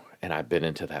burrito, and I bit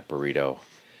into that burrito.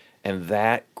 And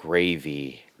that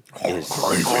gravy is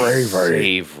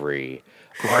savory.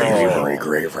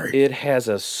 Gravy. It has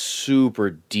a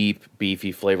super deep,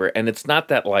 beefy flavor. And it's not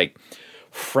that, like,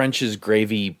 French's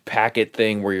gravy packet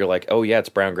thing where you're like, oh, yeah, it's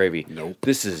brown gravy. Nope.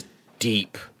 This is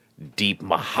deep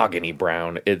mahogany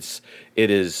brown. It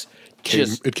is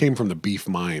just... It came from the beef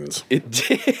mines. It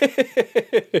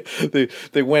did.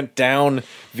 they went down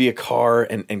via car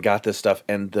and got this stuff,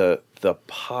 and the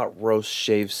pot roast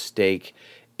shaved steak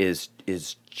is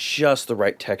just the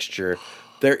right texture.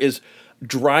 There is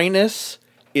dryness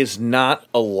is not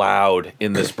allowed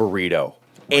in this burrito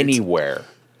anywhere.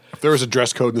 If there was a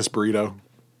dress code in this burrito,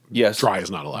 Yes, dry is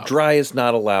not allowed. Dry is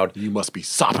not allowed. You must be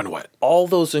sopping wet. All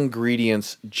those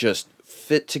ingredients just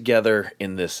fit together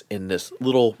in this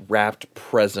little wrapped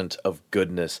present of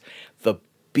goodness. The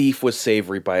beef was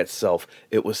savory by itself.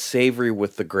 It was savory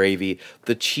with the gravy.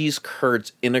 The cheese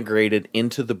curds integrated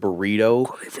into the burrito.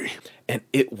 Gravy. And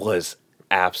it was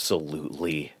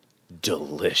absolutely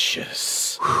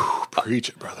delicious. Preach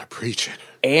it, brother. Preach it.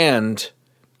 And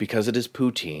because it is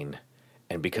poutine,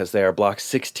 and because they are block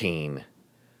 16,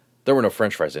 there were no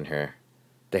French fries in here.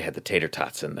 They had the tater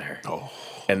tots in there. Oh.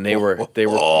 And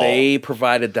they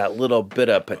provided that little bit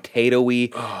of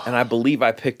potatoey, and I believe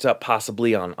I picked up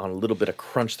possibly on a little bit of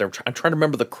crunch there. I'm trying to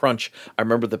remember the crunch. I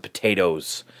remember the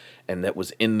potatoes, and that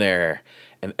was in there,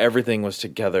 and everything was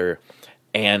together,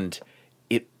 and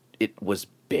it was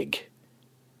big,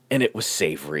 and it was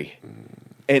savory,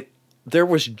 and there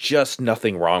was just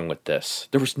nothing wrong with this.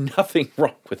 There was nothing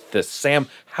wrong with this. Sam,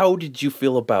 how did you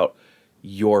feel about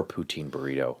your poutine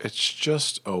burrito? It's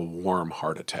just a warm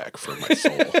heart attack for my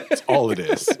soul. That's all it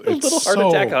is. It's A little heart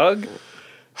attack hug.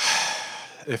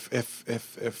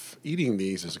 If eating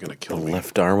these is going to kill The me,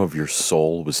 left arm of your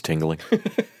soul was tingling.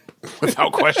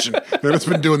 without question. It's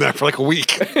been doing that for like a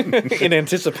week. In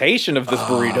anticipation of this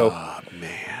burrito.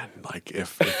 Man, like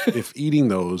if eating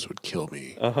those would kill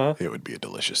me, it would be a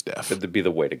delicious death. That'd be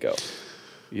the way to go.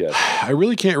 Yes. I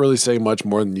really can't really say much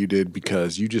more than you did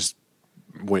because you just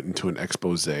went into an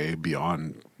expose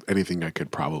beyond anything I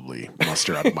could probably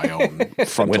muster out of my own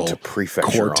frontal to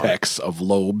prefecture cortex of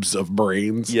lobes of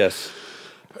brains. Yes.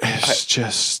 It's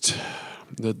just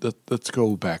let's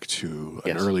go back to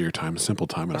an Yes. earlier time, a simple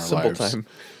time in our simple lives, time.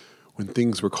 when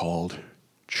things were called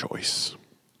choice.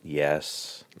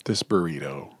 Yes. This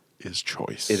burrito is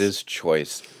choice. It is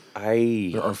choice.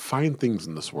 There are fine things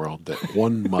in this world that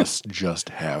one must just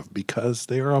have because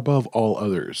they are above all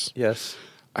others. Yes.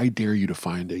 I dare you to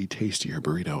find a tastier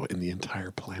burrito in the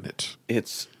entire planet.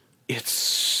 It's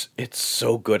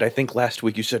so good. I think last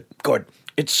week you said good.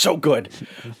 It's so good.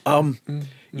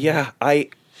 Yeah,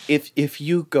 if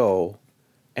you go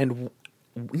and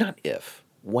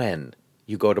when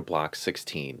you go to block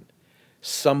 16,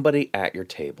 somebody at your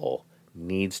table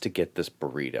needs to get this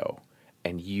burrito,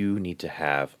 and you need to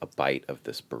have a bite of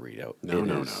this burrito.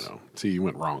 No. See, you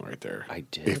went wrong right there. I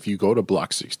did? If you go to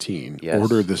block 16, Yes.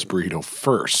 order this burrito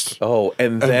first. Oh,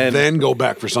 and and then then go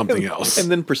back for something else.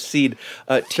 and then proceed.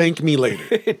 Thank me later.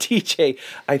 TJ,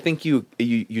 I think you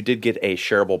did get a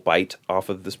shareable bite off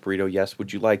of this burrito. Yes.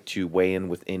 Would you like to weigh in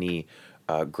with any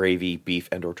gravy, beef,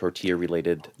 and or tortilla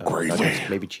related Gravy. nuggets?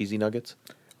 Maybe cheesy nuggets?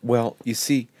 Well, you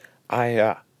see,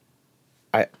 I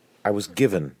was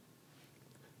given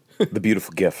the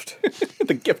beautiful gift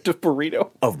The gift of burrito.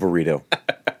 of burrito.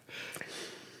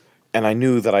 And I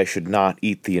knew that I should not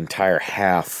eat the entire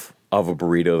half of a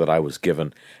burrito that I was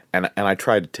given. And I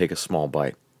tried to take a small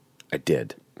bite. I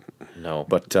did. No.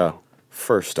 But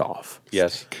first off,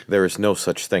 yes. there is no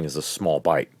such thing as a small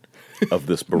bite of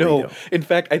this burrito. No. In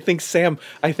fact, I think Sam,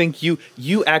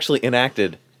 you actually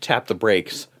enacted tap the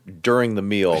brakes during the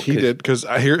meal. He did, because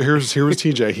here was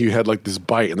TJ. He had like this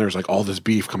bite, and there's like all this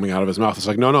beef coming out of his mouth. It's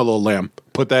like, no, little lamb,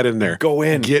 put that in there. Go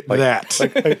in. Get that.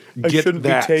 I Get shouldn't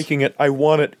that. be taking it. I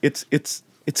want it. It's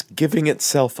giving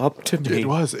itself up to me. It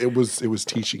was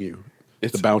teaching you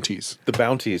the bounties. The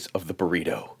bounties of the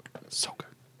burrito. So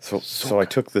good. So I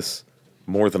took this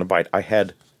more than a bite. I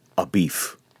had a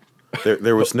beef.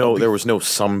 There was no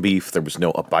some beef. There was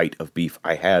no a bite of beef.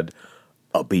 I had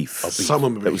a beef. Some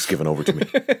of that was given over to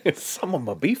me. Some of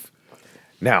my beef.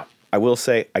 Now, I will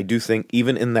say, I do think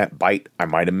even in that bite, I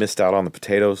might have missed out on the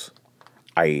potatoes.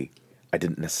 I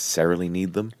didn't necessarily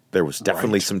need them. There was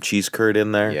definitely Right. some cheese curd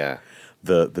in there. Yeah.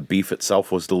 The beef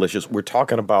itself was delicious. We're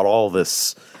talking about all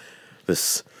this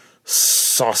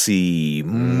saucy,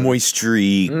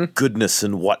 moistury goodness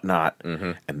and whatnot.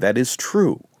 And that is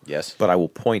true. Yes. But I will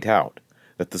point out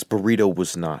that this burrito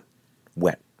was not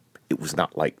wet. It was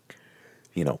not like,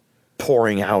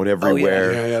 pouring out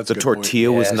everywhere. Yeah, that's the a good point.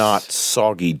 tortilla was Yes. not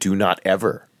soggy. Do not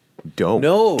ever.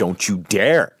 No. Don't you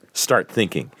dare start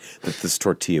thinking that this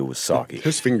tortilla was soggy.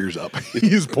 His fingers up.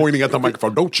 He's pointing at the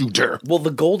microphone. Don't you dare. Well,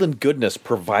 the golden goodness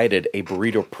provided a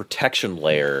burrito protection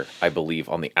layer, I believe,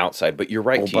 on the outside. But you're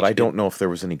right, Oh, TJ. but I don't know if there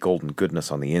was any golden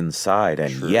goodness on the inside.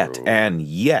 And yet, And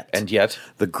yet,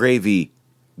 the gravy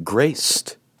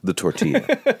graced the tortilla,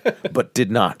 but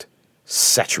did not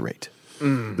saturate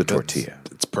the tortilla.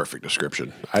 It's perfect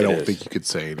description. I don't is. think you could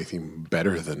say anything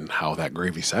better than how that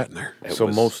gravy sat in there. it So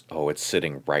was- it's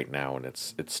sitting right now, and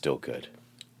it's still good.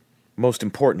 Most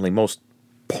importantly, most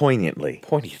poignantly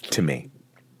Poignantly. to me,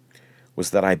 was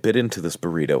that I bit into this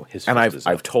burrito, His and fist is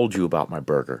I've up. told you about my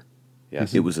burger.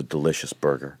 Yes. It was a delicious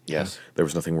burger. Yes. There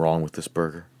was nothing wrong with this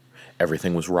burger.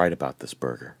 Everything was right about this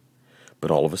burger. But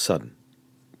all of a sudden,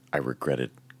 I regretted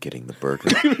getting the burger.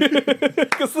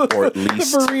 Or at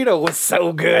least- the burrito was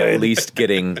so good. At least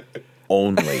getting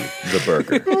only the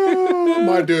burger. Oh,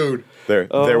 my dude.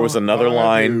 There was another my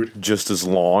line dude. just as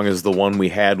long as the one we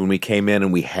had when we came in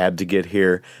and we had to get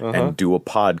here and do a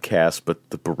podcast, but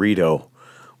the burrito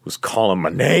was calling my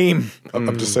name.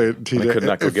 I'm just saying, TJ, I could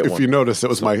not go if, get if one. you notice, it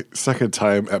was my second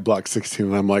time at Block 16,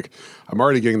 and I'm like, I'm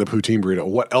already getting the poutine burrito.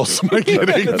 What else am I getting?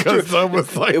 Because I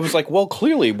was like, It was like, well,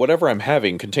 clearly, whatever I'm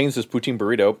having contains this poutine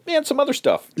burrito and some other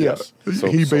stuff. yeah.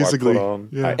 He basically,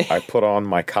 I put on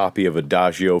my copy of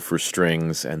Adagio for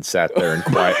Strings and sat there and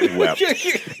quietly wept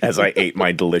as I ate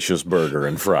my delicious burger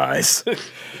and fries.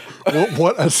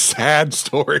 what a sad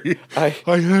story. I-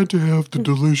 had to have the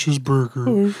delicious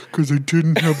burger because I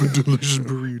didn't have a delicious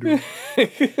burrito.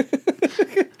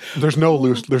 There's no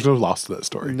loss to that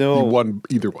story. No. You won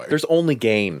either way. There's only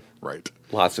gain. right.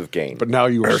 Lots of gain. But now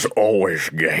you are There's always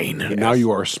gain. now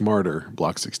you are smarter,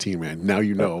 Block 16 man. Now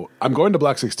you know. I'm going to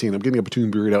Block 16. I'm getting a poutine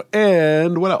burrito,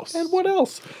 and what else? and what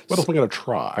else? What else am I gonna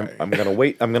try? I'm gonna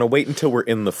wait until we're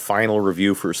in the final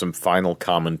review for some final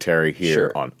commentary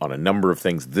here Sure. on a number of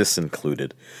things, this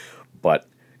included. But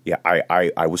yeah,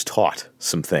 I was taught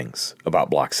some things about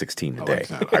Block 16 today.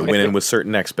 that. I went in with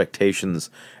certain expectations,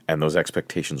 and those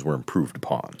expectations were improved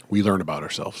upon. We learn about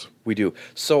ourselves. We do.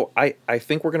 So I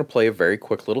think we're going to play a very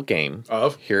quick little game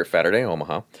Of? here at Saturday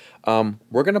Omaha.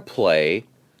 We're going to play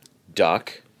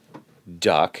Duck,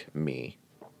 Duck, Me,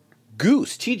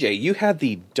 Goose. TJ, you had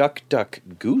the Duck, Duck,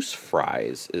 Goose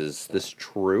fries. Is this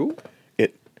true?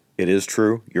 It is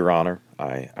true, Your Honor.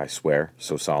 I swear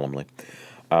so solemnly.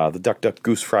 The duck duck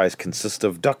goose fries consist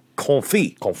of duck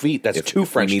confit. Confit, that's If- two if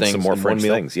we French need things some more in one French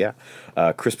meal. things, yeah.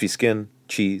 Crispy skin,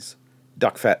 cheese,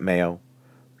 duck fat mayo,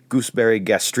 gooseberry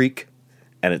gastrique,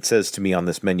 and it says to me on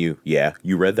this menu, yeah,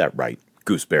 you read that right,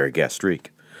 gooseberry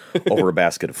gastrique, over a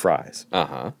basket of fries.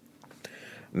 Uh-huh.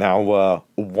 Now,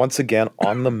 once again,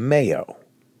 on the mayo,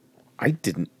 I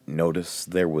didn't notice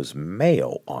there was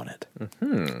mayo on it.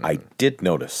 Mm-hmm. I did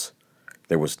notice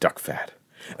there was duck fat.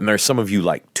 And there's some of you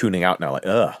like tuning out now, like,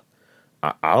 ugh,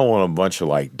 I don't want a bunch of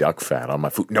like duck fat on my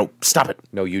food. No, stop it.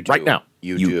 No, you do. Right now.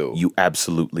 You do. You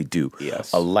absolutely do.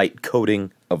 Yes. A light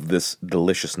coating of this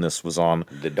deliciousness was on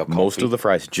The duck most confit. of the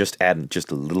fries, just adding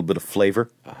just a little bit of flavor,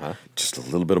 just a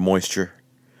little bit of moisture,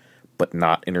 but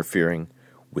not interfering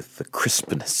with the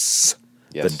crispness,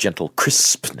 Yes. the gentle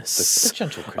crispness, The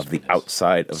gentle of the crispness.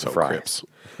 outside of So the fries. crisp.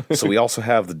 So we also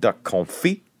have the duck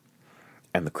confit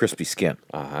and the crispy skin.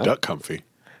 Duck comfy.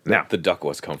 Now, The duck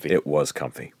was comfy. it was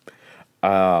comfy.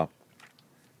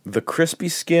 The crispy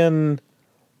skin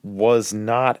was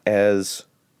not as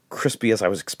crispy as I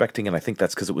was expecting, and I think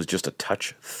that's because it was just a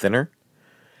touch thinner.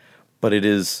 But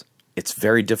it's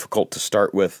very difficult to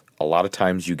start with. A lot of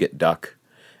times you get duck,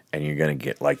 and you're going to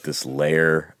get like this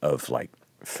layer of like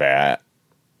fat,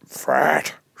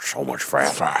 so much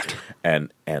fat,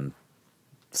 and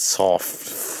soft,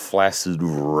 flaccid,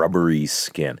 rubbery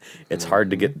skin. It's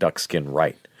hard to get duck skin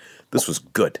right. This was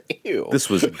good. Ew. This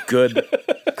was good,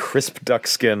 crisp duck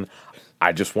skin.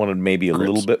 I just wanted maybe a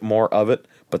little bit more of it,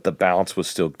 but the balance was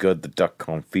still good. The duck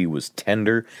confit was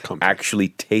tender, actually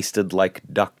tasted like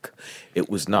duck. It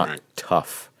was not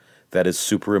tough. That is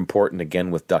super important. Again,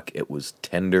 with duck, it was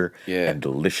tender Yeah. and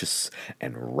delicious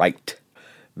and right.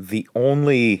 The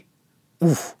only,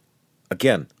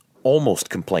 again, almost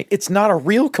complaint. It's not a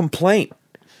real complaint.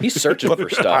 He's searching for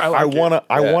stuff. I want to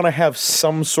Yeah. have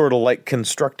some sort of like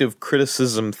constructive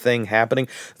criticism thing happening.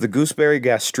 The gooseberry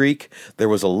gastrique, there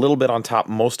was a little bit on top.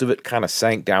 Most of it kind of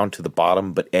sank down to the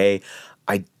bottom, but I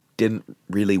didn't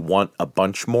really want a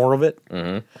bunch more of it.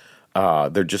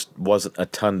 Mm-hmm. There just wasn't a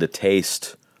ton to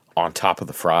taste on top of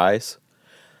the fries.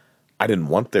 I didn't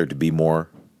want there to be more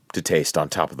to taste on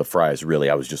top of the fries, really.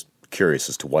 I was just curious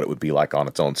as to what it would be like on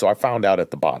its own. So I found out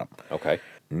at the bottom. Okay.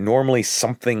 Normally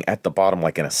something at the bottom,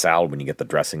 like in a salad when you get the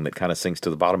dressing that kind of sinks to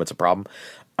the bottom, it's a problem.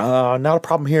 Not a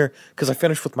problem here because I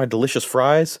finished with my delicious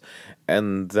fries,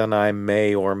 and then I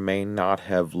may or may not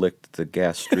have licked the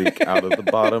gastrique out of the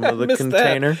bottom of the Missed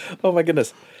container. that. Oh my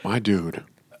goodness. My dude.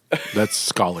 That's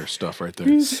scholar stuff right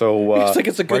there. So It's like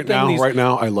it's a good thing. Right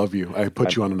now, I love you. I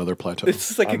put you on another plateau.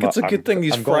 It's like I'm- it's a good I'm- thing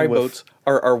these I'm fry going with- boats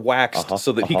are waxed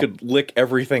so that he could lick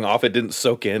everything off. It didn't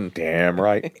soak in. damn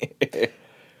right.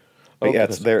 But yeah,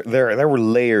 there were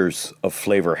layers of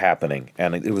flavor happening,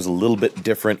 and it was a little bit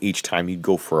different each time you'd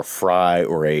go for a fry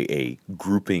or a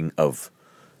grouping of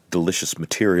delicious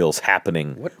materials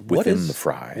happening within the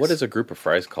fries. What is a group of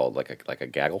fries called? Like a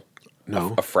gaggle?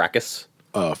 No. A fracas?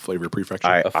 flavor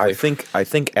prefecture. I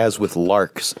think as with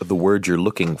larks, the word you're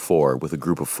looking for with a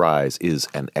group of fries is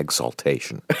an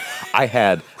exaltation. I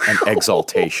had an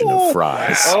exaltation of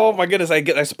fries. Oh my goodness!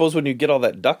 I suppose when you get all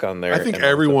that duck on there, I think and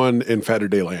everyone in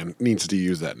Saturday Land needs to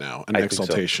use that now. An I think so.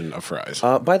 exaltation of fries.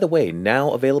 By the way,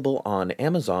 now available on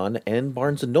Amazon and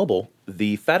Barnes & Noble,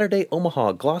 the Saturday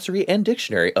Omaha Glossary and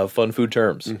Dictionary of Fun Food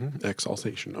Terms,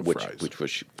 Exaltation of which fries.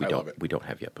 we don't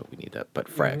have yet, but we need that. But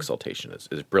fry exaltation is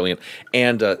brilliant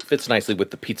and fits nicely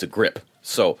with the pizza grip.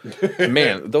 So,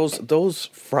 man, those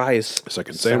fries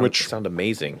Second sandwich. sound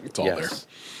amazing. It's all there.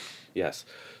 Yes.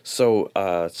 So,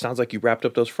 sounds like you wrapped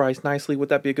up those fries nicely. Would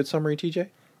that be a good summary, TJ?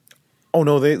 Oh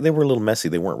no, they were a little messy.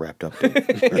 They weren't wrapped up.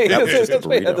 That was just a That's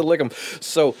why I had to burrito. lick them.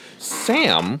 So,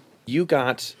 Sam, you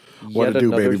got What yet to do,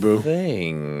 another baby boo?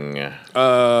 thing.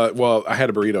 Well, I had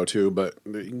a burrito too, but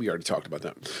we already talked about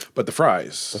that. But the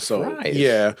fries. fries.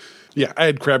 Yeah. I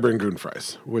had crab rangoon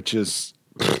fries, which is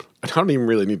I don't even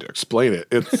really need to explain it.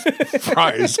 It's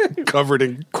fries covered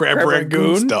in crab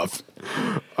rangoon stuff.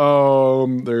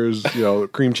 There's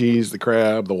cream cheese, the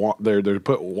crab, they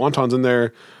put wontons in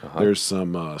there. There's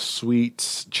some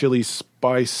sweet chili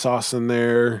spice sauce in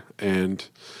there, and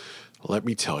let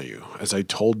me tell you, as I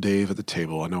told Dave at the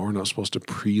table, I know we're not supposed to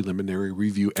preliminary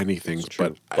review anything,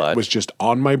 but it was just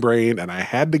on my brain and I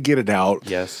had to get it out.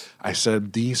 Yes. I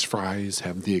said these fries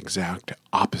have the exact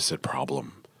opposite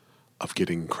problem of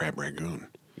getting crab rangoon.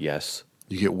 Yes.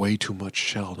 You get way too much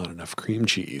shell, not enough cream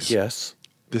cheese. Yes.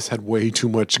 This had way too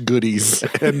much goodies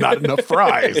and not enough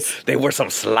fries. They were some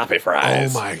sloppy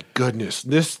fries. Oh my goodness.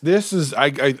 This is I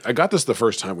got this the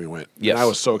first time we went. Yes. And I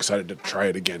was so excited to try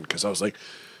it again because I was like,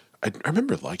 I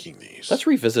remember liking these. Let's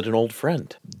revisit an old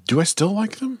friend. Do I still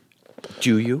like them?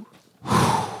 Do you?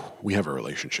 We have a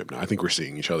relationship now. I think we're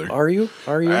seeing each other. Are you?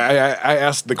 I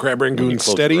asked the crab rangoon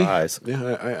close steady. your eyes. Yeah,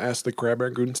 I asked the crab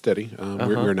rangoon steady.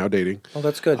 We're now dating. Oh,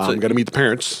 that's good. I'm gonna meet the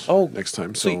parents. Next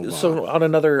time. So on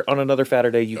another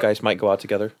Saturday, you guys might go out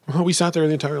together. Well, we sat there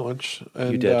the entire lunch,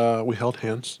 and You did. We held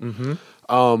hands. Mm-hmm.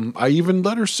 I even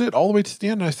let her sit all the way to the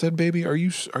end. I said, "Baby, are you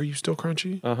still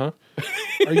crunchy?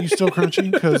 Are you still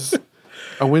crunchy?" Because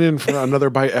I went in for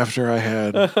another bite after I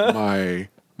had my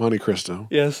Monte Cristo.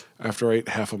 Yes. After I ate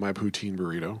half of my poutine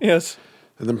burrito. Yes.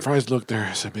 And then fries looked there.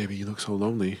 I said, "Baby, you look so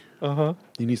lonely. You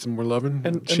need some more loving?"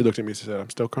 And she looked at me and said, "I'm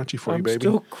still crunchy for you, baby."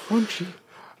 Still crunchy.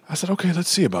 I said, "Okay, let's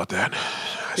see about that."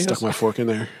 I stuck my fork in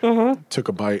there, took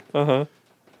a bite.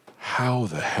 How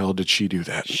the hell did she do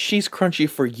that? She's crunchy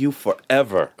for you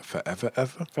forever. Forever,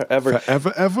 ever? Forever.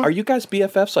 Forever, ever? Are you guys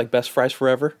BFFs like best fries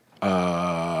forever?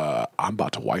 I'm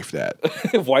about to wife that.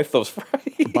 Wife those fries.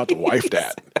 About to wife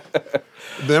that.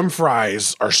 Them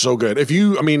fries are so good. If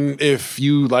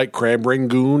you like crab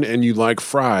rangoon and you like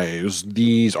fries,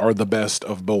 these are the best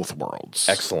of both worlds.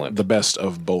 Excellent. The best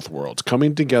of both worlds.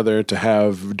 Coming together to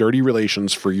have dirty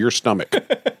relations for your stomach.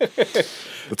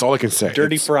 That's all I can say.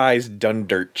 Dirty fries done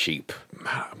dirt cheap.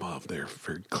 Well, they're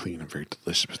very clean and very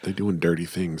delicious. But they're doing dirty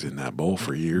things in that bowl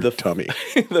for your tummy.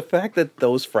 The fact that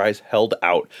those fries held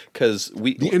out because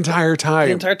The entire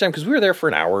time. because we were there for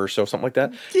an hour or so, something like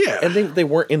that. Yeah. And they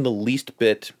weren't in the least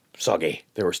bit soggy.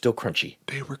 They were still crunchy.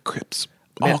 They were crisp.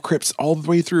 Man. All crisp all the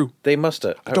way through. They must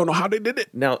have. I don't know how they did it.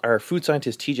 Now, our food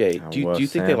scientist TJ, do you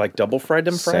think they Sam, like double fried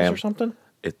them fries Sam, or something?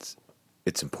 It's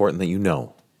important that you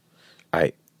know.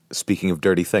 Speaking of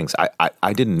dirty things,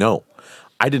 I didn't know.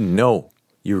 I didn't know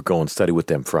you were going steady with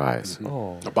them fries.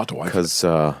 About to wife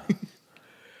it.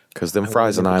 Because them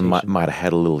fries and I might have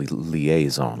had a little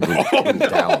liaison, a little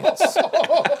dalliance.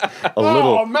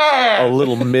 A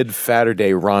little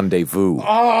mid-Saturday rendezvous, if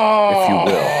you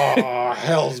will. Oh,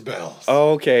 hell's bells.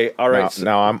 Okay, all right.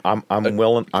 Now I'm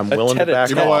willing to tete-a-tete. back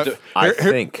You know off. what? I Here-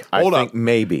 think hold up.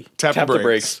 maybe. Tap the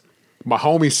brakes. My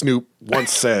homie Snoop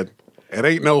once said, "It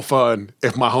ain't no fun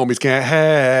if my homies can't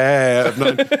have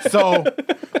none." So,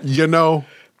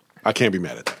 I can't be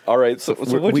mad at that. All right. So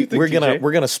what do you think, we're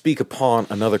TJ? gonna speak upon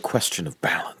another question of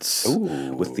balance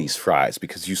with these fries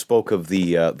because you spoke of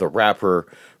the wrapper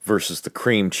versus the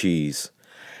cream cheese,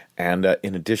 and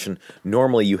in addition,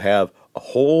 normally you have a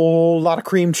whole lot of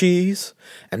cream cheese,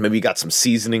 and maybe you got some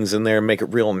seasonings in there, make it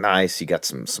real nice. You got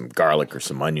some garlic or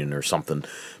some onion or something,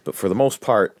 but for the most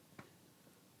part,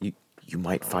 you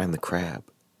might find the crab.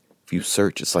 If you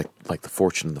search, it's like the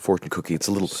fortune cookie. It's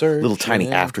a little tiny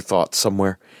afterthought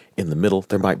somewhere in the middle.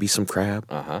 There might be some crab.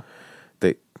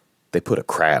 They put a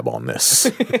crab on this.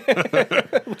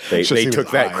 they see with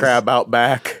took that eyes. crab out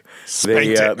back.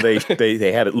 They Spanked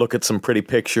they had it look at some pretty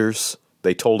pictures.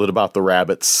 They told it about the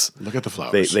rabbits. Look at the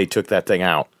flowers. They took that thing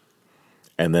out,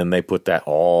 and then they put that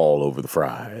all over the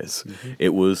fries.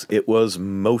 It was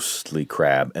mostly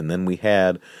crab, and then we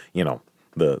had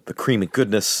the creamy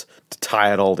goodness to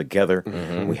tie it all together.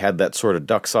 We had that sort of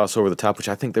duck sauce over the top, which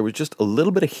I think there was just a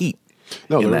little bit of heat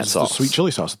No, in there that was sauce. the sweet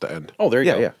chili sauce at the end. Oh, there you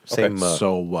Yeah, go. yeah. Okay. Same. There's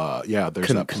that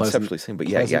pleasant, Conceptually same, but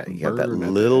yeah, you got that burn at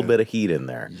the little end. bit of heat in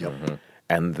there.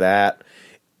 And that,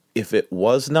 if it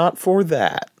was not for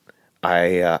that,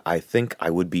 I think I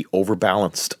would be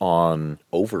overbalanced on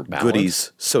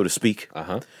goodies, so to speak,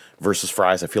 versus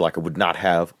fries. I feel like I would not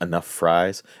have enough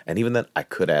fries, and even then, I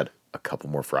could add a couple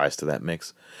more fries to that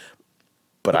mix.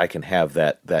 But I can have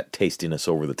that tastiness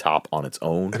over the top on its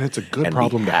own, And it's a good be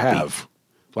problem to happy. have.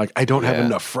 Like, I don't have Yeah.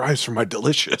 enough fries for my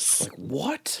delicious.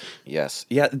 What? Yes.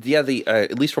 Yeah. The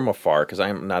at least from afar, because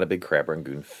I'm not a big crab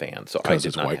rangoon fan, so I Because did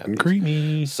it's not white have and these.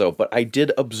 creamy. So, but I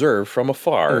did observe from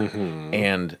afar, Mm-hmm.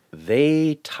 and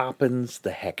they toppins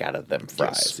the heck out of them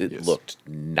fries. Yes, It yes. looked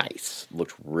nice.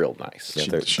 Looked real nice. Yeah,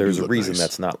 She there's do a look reason nice.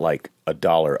 that's not like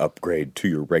 $1 upgrade to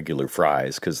your regular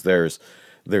fries, because there's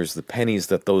the pennies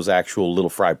that those actual little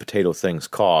fried potato things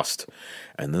cost,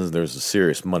 and then there's the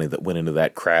serious money that went into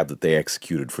that crab that they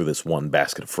executed for this one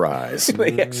basket of fries.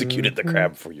 They executed the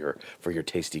crab for your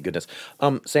tasty goodness.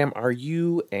 Sam, are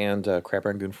you and Crab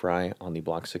Rangoon Fry on the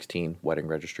Block 16 wedding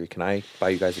registry? Can I buy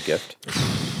you guys a gift?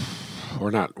 We're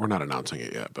not announcing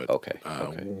it yet, but Okay,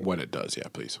 okay. when it does, yeah,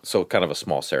 please. So kind of a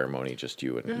small ceremony, just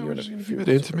you and Yeah, you we're and just a gonna few keep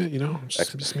it intimate,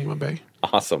 just me and my bae.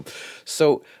 Awesome.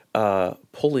 So,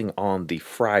 pulling on the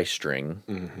fry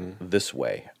string this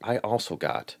way, I also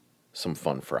got some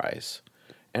fun fries.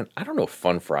 And I don't know if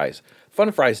Fun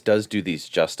Fries does do these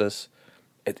justice.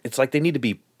 It's like they need to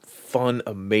be fun,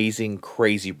 amazing,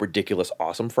 crazy, ridiculous,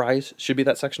 awesome fries should be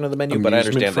that section of the menu. But I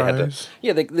Amusement understand they had fries? to,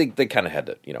 yeah, they kind of had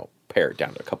to, pare it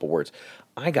down to a couple words.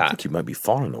 I got You might be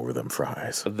fawning over them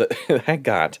fries. I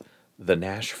got the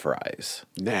Nash fries.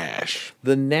 Nash.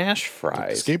 The Nash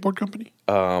fries. Skateboard company?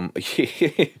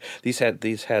 these had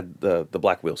the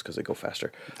black wheels because they go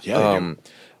faster. Yeah, they do.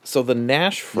 So the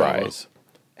Nash fries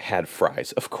had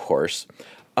fries, of course.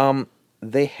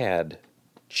 They had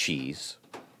cheese,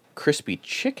 crispy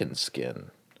chicken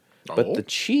skin, but Oh. the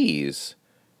cheese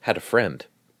had a friend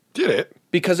Did it?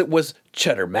 because it was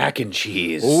cheddar mac and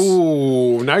cheese.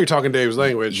 Ooh, now you're talking Dave's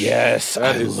language. Yes,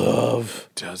 That I is- love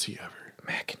Does he ever?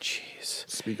 mac and cheese.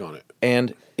 Speak on it.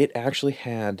 And it actually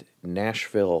had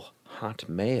Nashville hot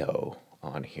mayo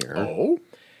on here. Oh?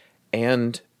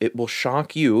 And it will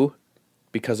shock you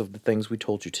because of the things we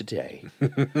told you today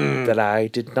that I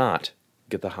did not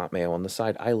get the hot mayo on the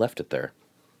side. I left it there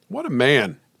What a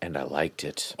man. and I liked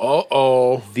it.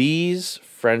 Uh-oh. These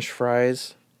French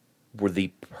fries were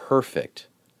the perfect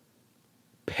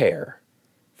pair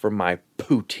for my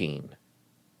poutine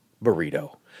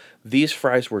burrito. These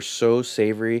fries were so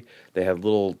savory. They had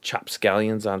little chopped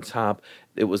scallions on top.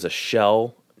 It was a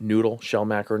shell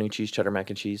macaroni cheese, cheddar mac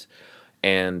and cheese.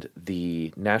 And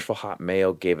the Nashville hot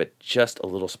mayo gave it just a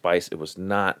little spice. It was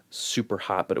not super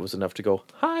hot, but it was enough to go,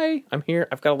 hi, I'm here.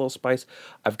 I've got a little spice.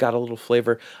 I've got a little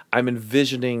flavor. I'm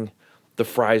envisioning the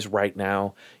fries right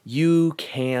now. You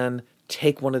can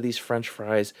take one of these French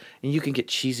fries and you can get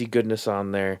cheesy goodness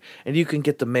on there and you can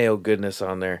get the mayo goodness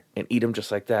on there and eat them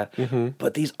just like that.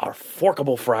 But these are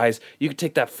forkable fries. You can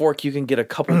take that fork, you can get a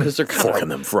couple because they're kind Forking of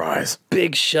them fries.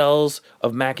 big shells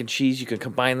of mac and cheese. You can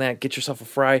combine that, get yourself a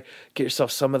fry, get yourself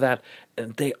some of that,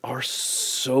 and they are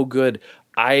so good.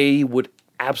 I would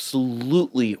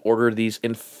absolutely order these.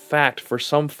 In fact, for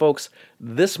some folks,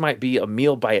 this might be a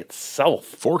meal by itself.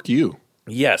 Fork you.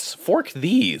 Yes, fork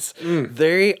these.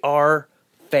 They are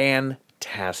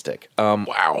fantastic.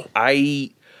 Wow. I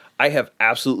have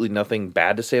absolutely nothing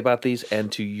bad to say about these.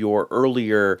 And to your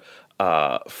earlier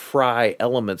fry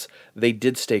elements, they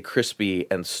did stay crispy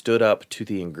and stood up to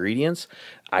the ingredients.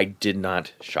 I did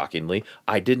not, shockingly,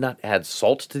 I did not add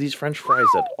salt to these French fries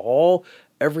at all.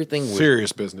 Everything was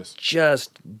Serious business.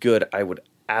 just good. I would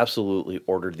absolutely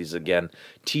order these again.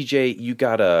 TJ, you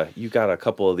got a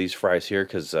couple of these fries here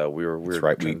because we were That's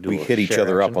right. trying to do We a hit each share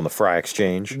other action. up on the fry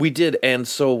exchange. We did, and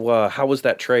so how was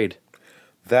that trade?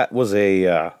 That was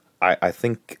I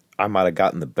think I might have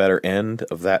gotten the better end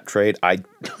of that trade. I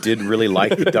did really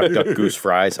like the Duck Goose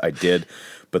fries. I did,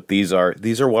 but these are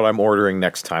what I'm ordering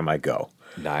next time I go.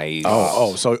 Nice.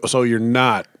 So you're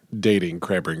not dating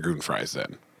crab rangoon fries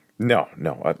then? No.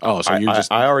 So you're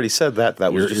just- I already said that.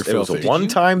 That was You're just it was a filthy.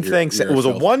 one-time thing. You're It was a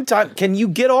filthy. one-time. Can you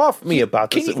get off me about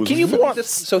this? It was Can you believe once. this?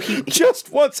 So he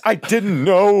Just once. I didn't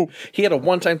know. he had a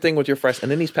one-time thing with your fries,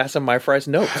 and then he's passing my fries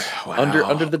notes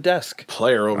under the desk.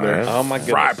 Player over there. Oh my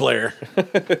goodness. Fry player. All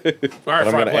right, I'm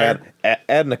fry going to player.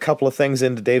 adding a couple of things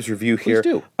into Dave's review here.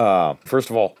 do.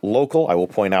 First of all, local. I will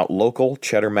point out local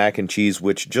cheddar mac and cheese,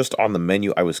 which just on the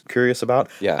menu I was curious about.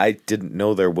 Yeah. I didn't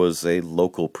know there was a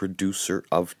local producer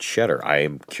of cheese. cheddar. I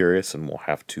am curious, and we'll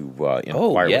have to Oh,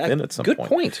 inquire yeah. within at some Good point.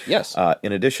 point. Yes.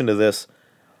 In addition to this,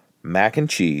 mac and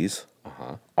cheese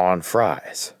on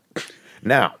fries.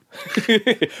 Now,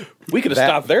 we could have that-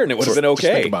 stopped there and it would have been Just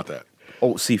think okay. about that.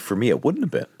 see, for me, it wouldn't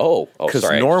have been. Oh, Because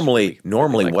sorry. normally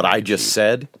like what mac I and just cheese.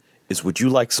 said is, would you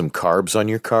like some carbs on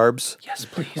your carbs? Yes,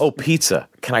 please. Oh, pizza.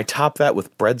 Can I top that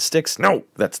with breadsticks? No,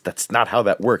 that's not how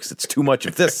that works. It's too much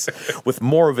of this with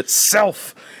more of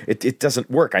itself. It doesn't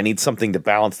work. I need something to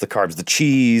balance the carbs. The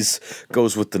cheese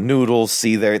goes with the noodles.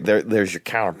 See, there's your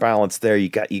counterbalance there. You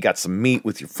got some meat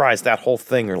with your fries. That whole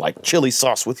thing, or like chili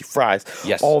sauce with your fries.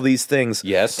 Yes. All these things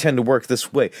Yes. tend to work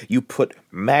this way. You put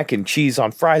mac and cheese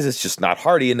on fries, it's just not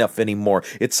hearty enough anymore.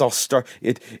 It's all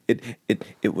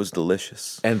it was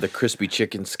delicious. And the crispy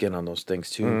chicken skin on those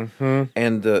things too,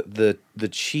 and the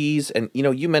cheese, and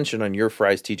you mentioned on your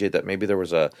fries, TJ, that maybe there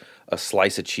was a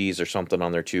slice of cheese or something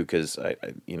on there too, because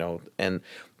and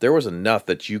there was enough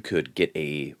that you could get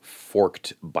a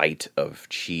forked bite of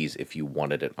cheese if you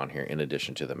wanted it on here, in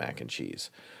addition to the mac and cheese.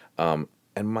 And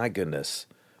my goodness,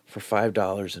 for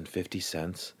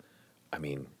 $5.50, I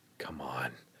mean, come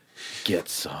on. Get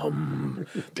some.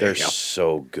 They're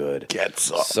so good. Get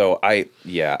some. So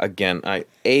again,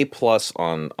 A+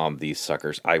 on these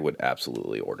suckers. I would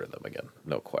absolutely order them again,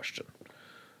 no question.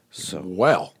 So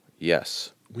Well,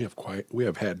 yes, we have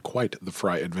had quite the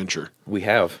fry adventure. we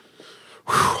have.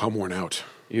 Whew, I'm worn out.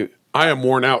 You. I am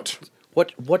worn out.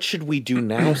 What should we do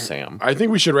now, Sam? I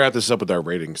think we should wrap this up with our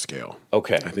rating scale.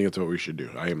 Okay. I think that's what we should do.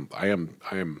 I am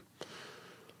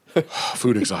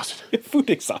food exhausted. Food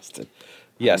exhausted.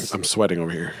 Yes, I'm sweating over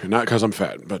here. Not because I'm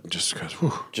fat, but just because.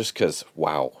 just because.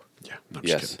 Wow. Yeah, no,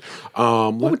 Yes. just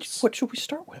kidding. What should we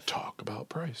start with? Talk about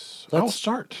price. Let's- I'll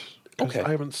start. 'Cause Okay.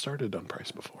 I haven't started on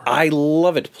price before. I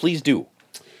love it. Please do.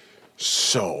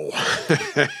 So,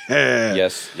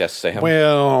 Yes, Sam.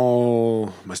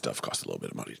 well, my stuff cost a little bit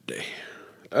of money today.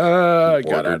 I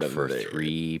got out Ordered of for there.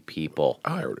 3 people.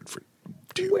 I ordered for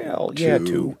two. Well, yeah,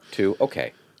 two.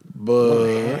 Okay.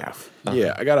 But Half.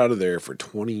 yeah, I got out of there for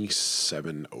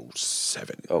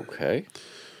 $27.07. Okay.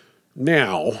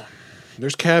 Now,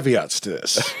 there's caveats to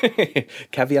this.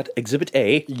 Caveat Exhibit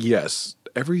A. Yes,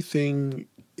 everything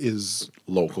is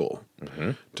local.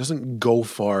 Doesn't go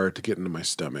far to get into my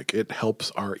stomach. It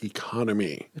helps our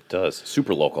economy. It does.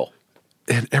 Super local.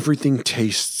 And everything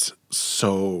tastes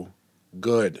so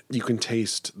good. You can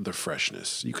taste the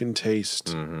freshness. You can taste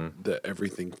the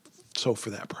everything. So for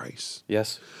that price,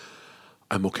 Yes.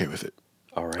 I'm okay with it.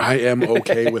 All right. I am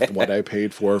okay with what I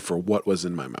paid for what was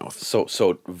in my mouth.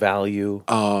 So value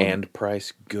and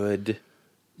price good.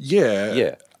 Yeah.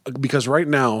 Yeah. Because right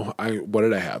now, what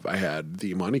did I have? I had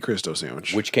the Monte Cristo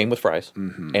sandwich. Which came with fries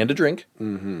and a drink.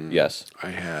 Yes. I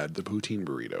had the poutine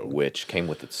burrito. Which came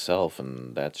with itself,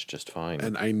 and that's just fine.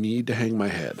 And I need to hang my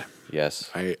head.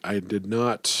 Yes. I did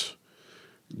not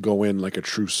go in like a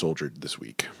true soldier this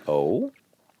week. Oh?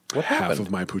 What Half happened?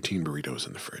 of my poutine burritos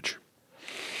in the fridge.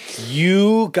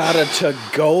 You got a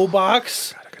to-go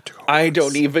box? I got to go. I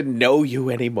don't even know you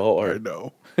I anymore.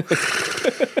 know.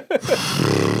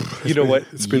 You know what?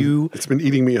 It's been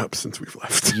eating me up since we've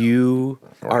left. You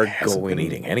are Hasn't going been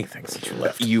eating anything since you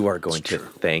left. You are going to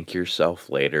thank yourself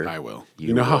later. I will. You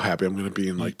You know how will. happy I'm going to be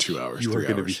in like 2 hours, You are 3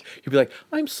 going to hours. be. You'll be like,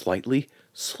 I'm slightly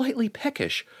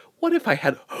peckish. What if I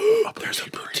had? There's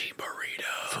a poutine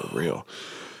burrito. For real.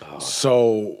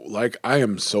 So, like, I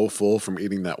am so full from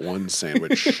eating that one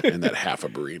sandwich and that half a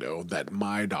burrito that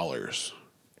my dollars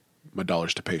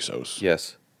to pesos,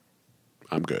 Yes,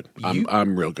 I'm good. You-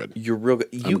 I'm real good. you're real good.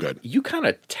 You, good. You kind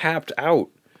of tapped out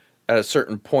at a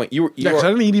certain point. You Yeah, 'cause I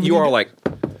didn't even You are eat- like,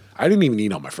 I didn't even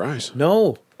eat all my fries.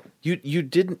 no, you didn't. You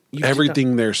did not-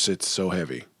 Everything there sits so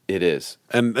heavy, It is.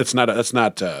 and that's not a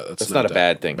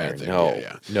bad thing. Bad here. thing. No.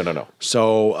 Yeah. No.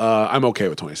 So I'm okay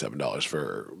with $27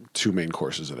 for 2 main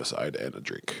courses and a side and a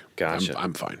drink. Gotcha.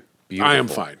 I'm fine. Beautiful. I am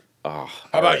fine. Oh,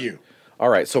 How about you? All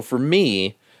right. So for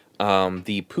me,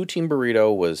 the poutine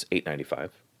burrito was $8.95.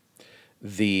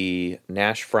 The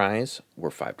Nash fries were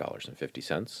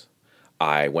 $5.50.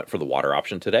 I went for the water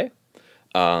option today.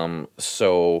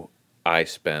 So I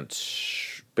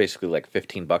spent basically like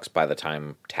 $15 by the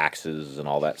time taxes and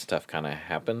all that stuff kind of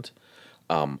happened.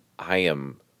 I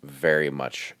am very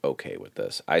much okay with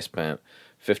this. I spent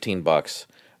 $15.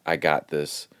 I got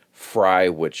this fry,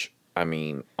 which, I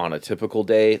mean, on a typical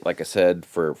day, like I said,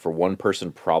 for one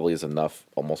person probably is enough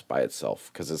almost by itself,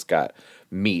 because it's got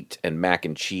meat and mac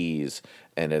and cheese,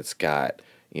 and it's got,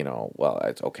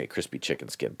 it's okay, crispy chicken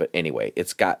skin. But anyway,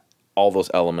 it's got all those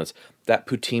elements. That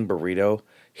poutine burrito,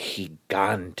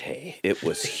 gigante. It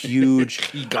was huge.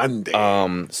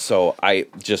 Gigante. So I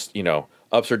just,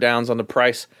 ups or downs on the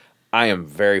price. I am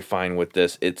very fine with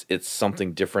this. It's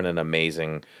something different and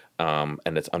amazing,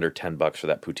 and it's under $10 for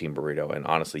that poutine burrito. And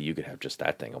honestly, you could have just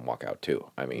that thing and walk out too.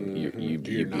 I mean, you'd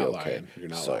be not okay. lying. You're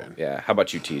not So, lying. yeah. How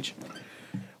about you, Tej?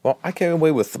 Well, I came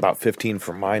away with about 15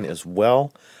 for mine as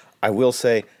well. I will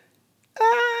say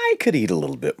I could eat a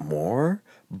little bit more,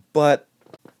 but,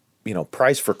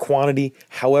 price for quantity.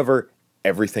 However,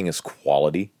 everything is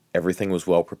quality. Everything was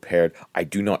well prepared. I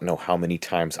do not know how many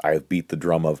times I have beat the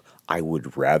drum of I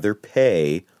would rather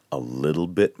pay a little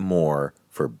bit more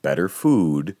for better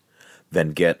food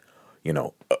than get,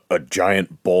 a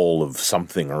giant bowl of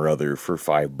something or other for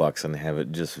 $5 and have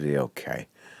it just be okay.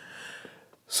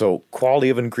 So quality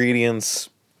of ingredients,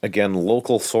 again,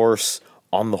 local source.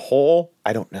 On the whole,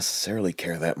 I don't necessarily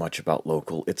care that much about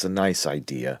local. It's a nice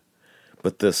idea.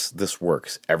 But this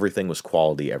works. Everything was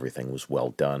quality. Everything was well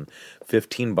done.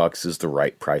 $15 is the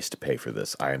right price to pay for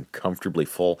this. I am comfortably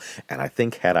full. And I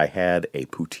think had I had a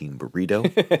poutine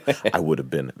burrito, I would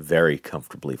have been very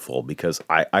comfortably full because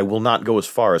I will not go as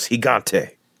far as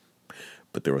gigante.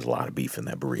 But there was a lot of beef in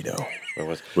that burrito. It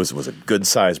was a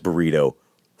good-sized burrito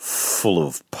full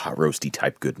of pot roasty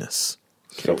type goodness.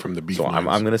 Came from the beef. So I'm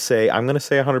going to say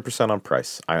 100% on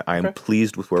price. I'm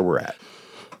pleased with where we're at.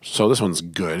 So this one's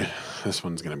good. This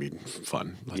one's going to be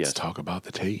fun. Let's Yes. talk about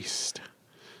the taste.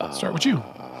 Start with you.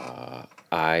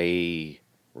 I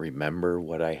remember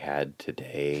what I had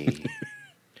today,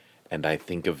 and I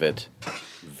think of it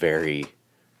very,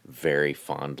 very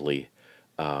fondly.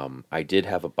 I did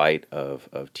have a bite of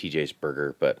TJ's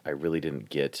burger, but I really didn't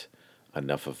get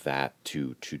enough of that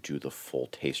to do the full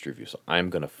taste review. So I'm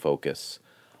going to focus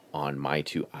on my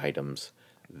two items.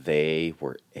 They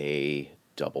were a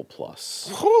double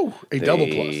plus. Whew, double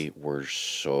plus. They were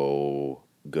so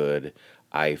good.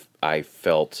 I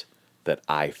felt that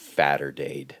I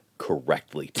Fatterdayed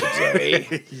correctly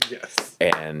today. Yes.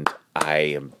 And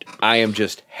I am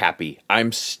just happy.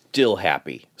 I'm still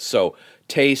happy. So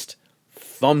taste,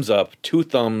 thumbs up, 2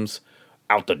 thumbs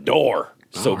out the door.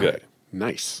 So All good. right.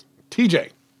 Nice. TJ.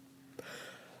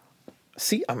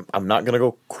 See, I'm not going to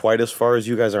go quite as far as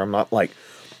you guys are. I'm not like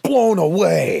blown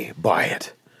away by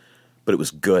it. But it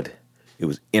was good. It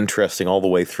was interesting all the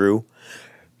way through.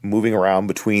 Moving around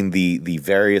between the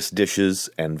various dishes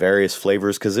and various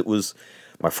flavors because it was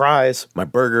my fries, my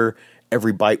burger,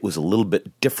 every bite was a little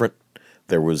bit different.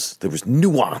 There was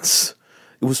nuance.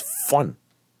 It was fun.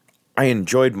 I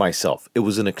enjoyed myself. It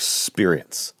was an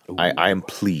experience. I am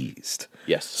pleased.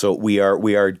 Yes. So we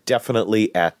are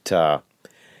definitely at the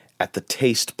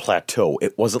taste plateau.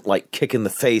 It wasn't like kick in the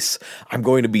face. I'm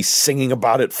going to be singing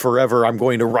about it forever. I'm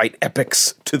going to write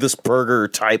epics to this burger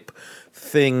type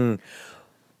thing.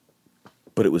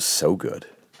 But it was so good.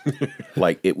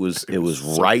 Like it was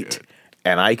right. good.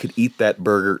 And I could eat that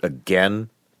burger again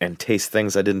and taste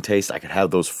things I didn't taste. I could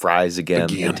have those fries again.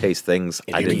 And taste things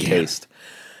I didn't taste.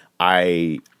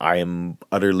 I am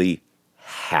utterly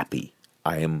happy.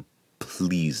 I am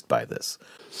pleased by this.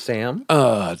 Sam?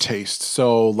 Taste.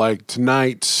 So, like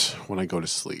tonight when I go to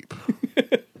sleep,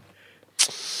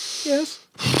 Yes.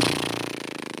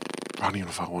 I don't even know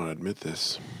if I want to admit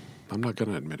this. I'm not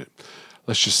going to admit it.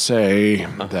 Let's just say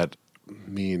that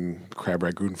me and Crab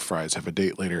Ragoon Fries have a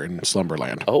date later in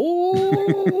Slumberland.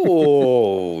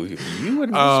 Oh, you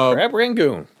and Miss Crab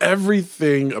Rangoon.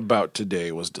 Everything about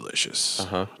today was delicious,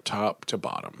 top to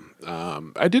bottom.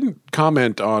 I didn't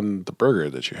comment on the burger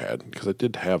that you had because I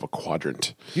did have a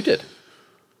quadrant. You did.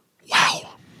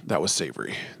 Wow, that was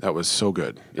savory. That was so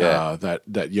good. Yeah.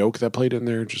 That yolk that played in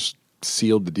there just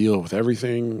sealed the deal with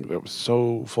everything. It was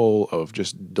so full of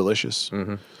just delicious.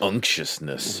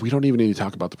 Unctuousness. We don't even need to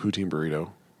talk about the poutine burrito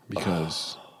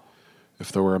because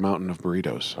if there were a mountain of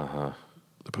burritos,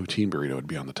 the poutine burrito would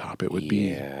be on the top. It would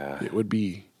Yeah. be. It would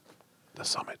be the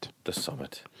summit The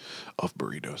summit. of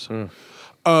burritos.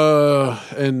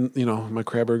 And my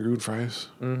crab ragoon fries.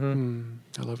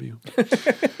 I love you.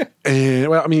 And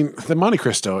well, I mean, the Monte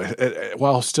Cristo,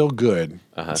 while still good,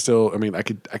 still, I mean, I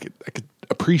could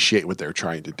appreciate what they're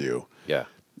trying to do. Yeah.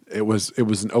 It was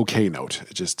an okay note.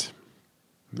 It just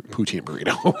poutine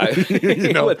burrito,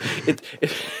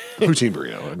 poutine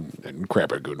burrito and crab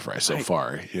ragoon fries so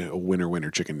far.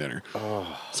 Winner chicken dinner.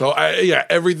 So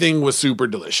everything was super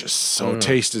delicious. So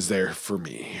taste is there for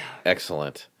me.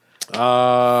 Excellent.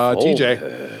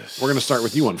 TJ, we're gonna start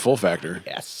with you on Full Factor.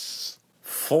 Yes.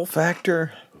 Full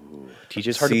factor.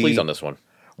 TJ's hard to See- please on this one.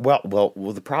 Well,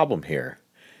 the problem here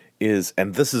is,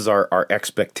 and this is our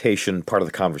expectation part of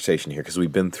the conversation here, because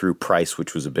we've been through price,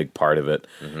 which was a big part of it,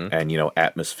 and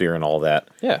atmosphere and all that.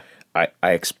 Yeah. I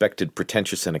expected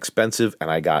pretentious and expensive,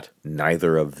 and I got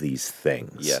neither of these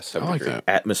things. Yes, I like agree. that.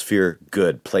 Atmosphere,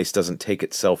 good. Place doesn't take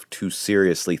itself too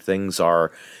seriously. Things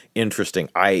are interesting.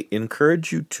 I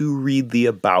encourage you to read the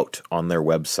about on their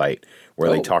website, where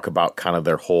they talk about kind of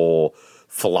their whole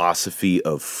philosophy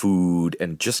of food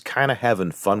and just kind of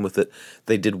having fun with it.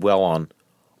 They did well on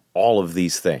all of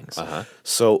these things.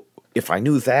 So if I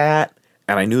knew that,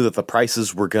 and I knew that the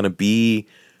prices were going to be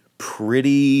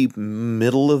pretty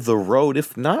middle of the road,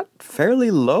 if not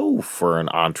fairly low for an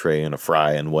entree and a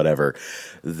fry and whatever,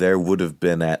 there would have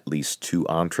been at least 2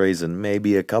 entrees and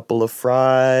maybe a couple of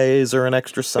fries or an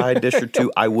extra side dish or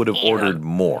 2. I would have ordered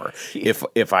more.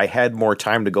 If I had more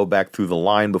time to go back through the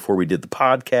line before we did the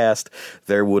podcast,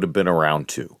 there would have been around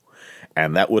 2.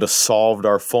 And that would have solved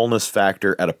our fullness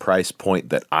factor at a price point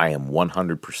that I am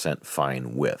 100%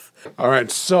 fine with. All right,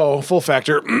 so full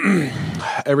factor.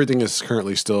 Everything is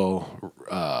currently still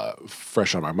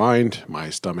fresh on my mind. My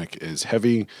stomach is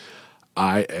heavy.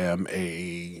 I am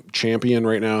a champion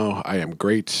right now. I am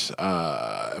great.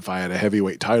 If I had a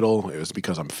heavyweight title, it was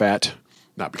because I'm fat,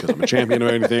 not because I'm a champion or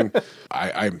anything.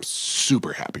 I'm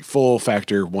super happy. Full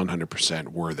factor, 100%.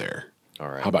 We're there. All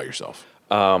right. How about yourself?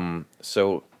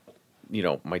 So,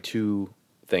 my 2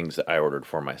 things that I ordered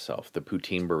for myself, the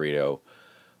poutine burrito,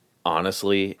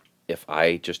 honestly, if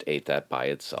I just ate that by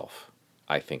itself,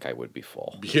 I think I would be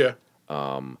full. Yeah.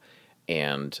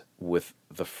 And with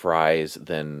the fries,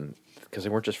 then, because they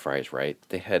weren't just fries, right?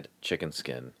 They had chicken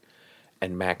skin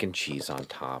and mac and cheese on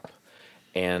top.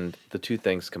 And the 2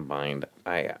 things combined,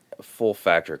 full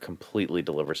factor completely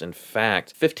delivers. In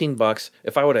fact, $15,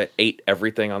 if I would have ate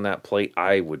everything on that plate,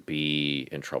 I would be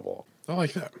in trouble. I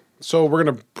like that. So we're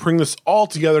going to bring this all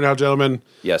together now, gentlemen.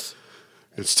 Yes.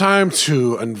 It's time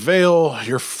to unveil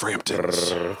your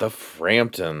Framptons. The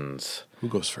Framptons. Who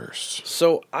goes first?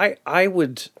 So I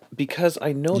would, because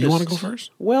I noticed... You want to go first?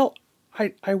 Well,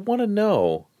 I want to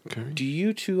know, Okay. do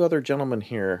you 2 other gentlemen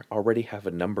here already have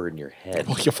a number in your head?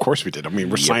 Well, of course we did. I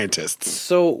mean, we're scientists.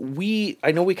 So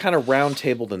I know we kind of round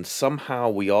tabled and somehow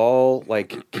we all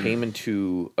came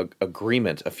into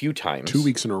agreement a few times. 2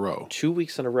 weeks in a row. 2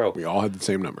 weeks in a row. We all had the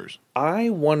same numbers. I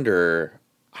wonder,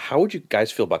 how would you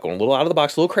guys feel about going a little out of the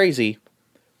box, a little crazy?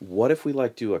 What if we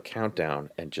do a countdown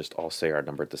and just all say our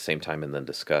number at the same time and then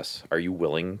discuss? Are you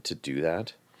willing to do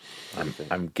that?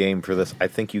 I'm game for this. I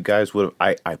think you guys would.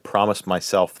 I promised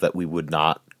myself that we would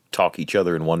not talk each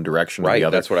other in one direction or the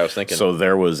other. That's what I was thinking. So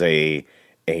there was a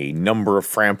number of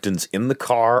Framptons in the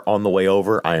car on the way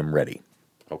over. I am ready.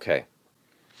 Okay.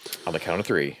 On the count of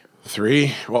 3.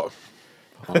 3. Well,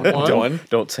 one.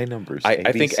 Don't say numbers.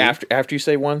 I think ABC. after you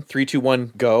say 1, 3, 2,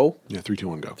 1, go. Yeah, 3, 2,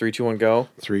 1, go. 3, 2, 1, go.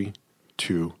 3,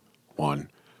 2, 1,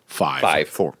 5. 5.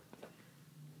 4.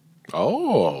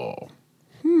 Oh.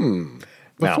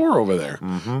 The Now- 4 over there.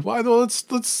 Why? Well, let's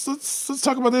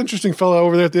talk about the interesting fellow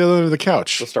over there at the other end of the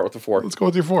couch. Let's start with the 4. Let's go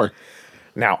with your 4.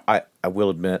 Now, I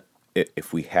will admit,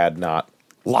 if we had not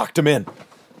locked him in,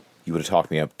 you would have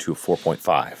talked me up to a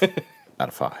 4.5 out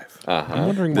of 5. I'm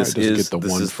wondering why it doesn't get the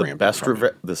one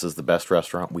Frampton. This is the best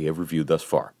restaurant we have reviewed thus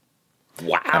far.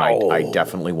 Wow. And I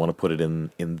definitely want to put it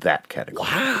in that category.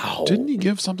 Wow. Didn't you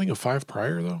give something a 5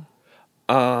 prior, though?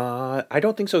 I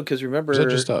don't think so, because remember, Was that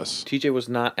just us? TJ was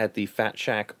not at the Fat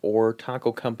Shack or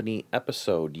Taco Company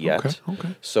episode yet.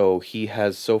 Okay. So he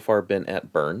has so far been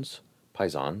at Burns,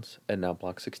 Paisans, and now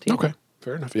Block 16. Okay.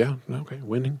 Fair enough. Yeah. Okay.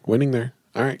 Winning there.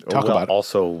 All right. Talk Well, about it.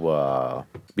 Also,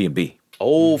 B&B.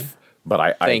 Oh,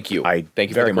 But Thank you. I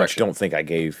Thank you for very the much correction. don't think I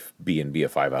gave B&B a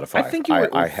 5 out of 5. I think you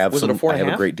were- I have was it a some. 4 I and a have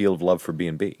a half? great deal of love for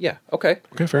B&B. yeah. Okay.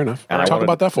 Okay. Fair enough. And I Talk wanted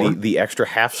about that 4. The extra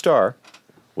half star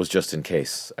was just in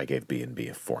case I gave B&B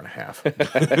a 4.5.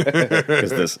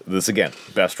 Because this again,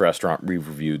 best restaurant we've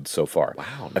reviewed so far.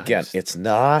 Wow, Again, nice. it's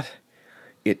not.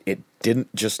 It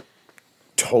didn't just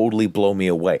totally blow me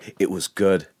away. It was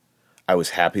good. I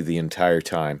was happy the entire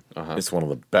time. It's one of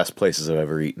the best places I've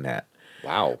ever eaten at.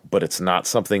 Wow. But it's not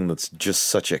something that's just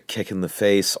such a kick in the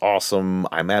face. Awesome.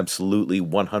 I'm absolutely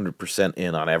 100%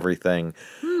 in on everything.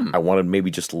 I wanted maybe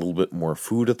just a little bit more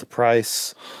food at the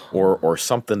price or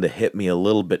something to hit me a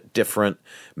little bit different.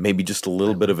 Maybe just a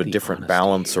little bit of a different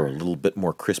balance or a little bit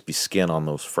more crispy skin on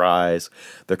those fries.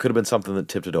 There could have been something that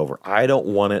tipped it over. I don't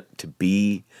want it to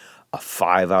be a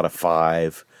 5 out of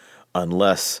 5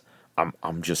 unless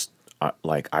I'm just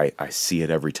I see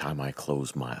it every time I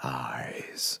close my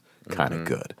eyes. Kind of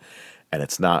good. And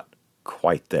it's not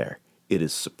quite there. It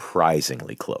is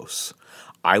surprisingly close.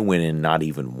 I went in not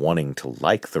even wanting to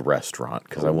like the restaurant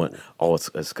because I went,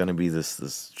 it's going to be this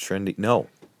trendy.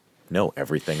 No,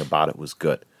 everything about it was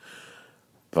good.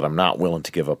 but I'm not willing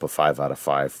to give up a 5 out of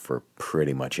 5 for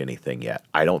pretty much anything yet.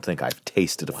 I don't think I've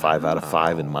tasted a 5 out of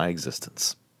 5 in my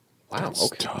existence. Wow, That's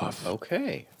okay. tough.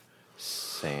 Okay.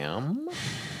 Sam?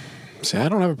 See, I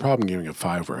don't have a problem giving a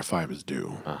 5 where a 5 is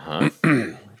due.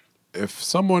 If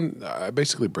someone, I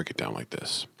basically break it down like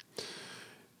this.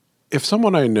 If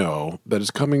someone I know that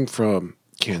is coming from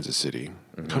Kansas City,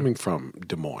 coming from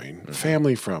Des Moines,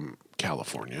 family from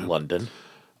California, London.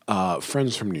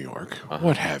 friends from New York,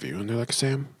 what have you, and they're like,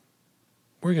 Sam,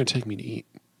 where are you going to take me to eat?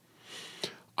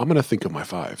 I'm going to think of my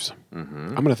 5s.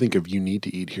 I'm going to think of you need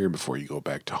to eat here before you go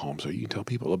back to home so you can tell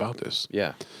people about this.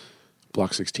 Yeah.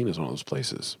 Block 16 is one of those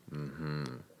places.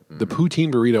 The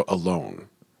poutine burrito alone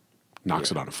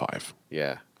knocks it on a 5.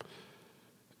 Yeah.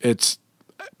 It's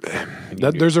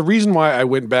there's a reason why I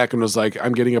went back and was like,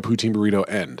 I'm getting a poutine burrito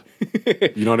end.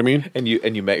 You know what I mean? And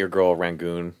you met your girl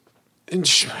Rangoon. And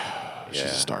she's Yeah. a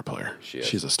star player. She is.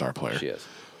 She's a star player. She is.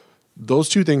 Those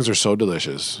two things are so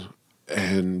delicious,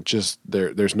 and just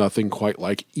there's nothing quite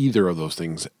like either of those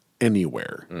things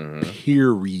anywhere.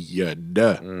 Period.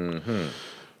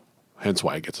 Hence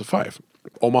why it gets a 5.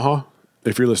 Omaha,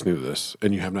 if you're listening to this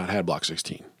and you have not had Block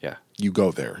 16, Yeah. you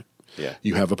go there. Yeah.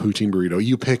 You have a poutine burrito.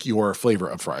 You pick your flavor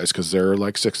of fries because there are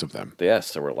like 6 of them.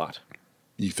 Yes, there were a lot.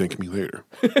 You thank me later.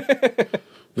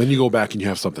 Then you go back and you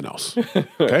have something else.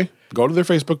 Okay? Go to their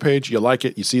Facebook page. You like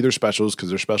it. You see their specials because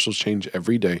their specials change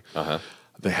every day.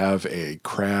 They have a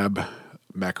crab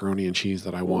macaroni and cheese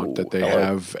that I want that they hello.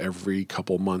 have every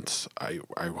couple months. I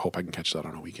hope I can catch that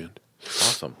on a weekend.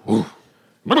 Awesome.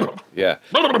 Yeah.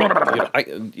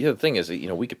 The thing is,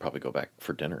 we could probably go back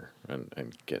for dinner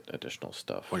and get additional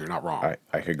stuff. Well, you're not wrong.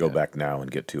 I could go back now and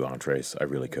get 2 entrees. I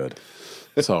really could.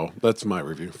 So that's my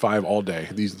review. 5 all day.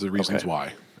 These are the reasons Okay.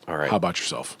 why. All right. How about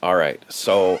yourself? All right.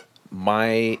 So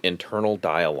my internal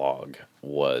dialogue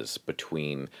was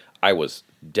I was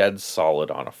dead solid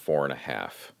on a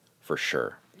 4.5 for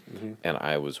sure. And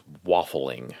I was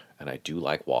waffling, and I do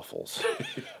like waffles,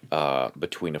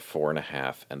 between a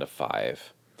 4.5 and a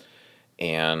 5.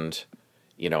 And,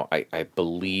 I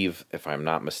believe, if I'm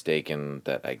not mistaken,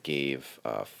 that I gave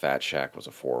Fat Shack was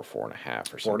a 4 or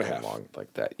 4.5 or something 4.5. along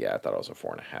like that. Yeah, I thought it was a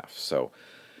 4.5. So,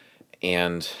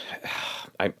 and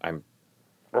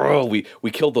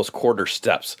we killed those quarter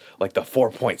steps. Like the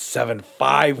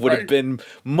 4.75 would have been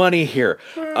money here.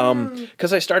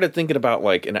 Because I started thinking about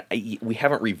we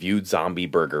haven't reviewed Zombie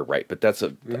Burger, right? But that's a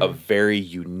very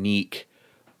unique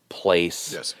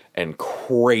place. Yes. And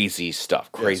crazy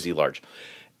stuff, crazy large.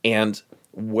 And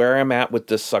where I'm at with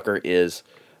this sucker is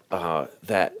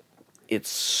that it's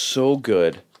so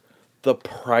good. The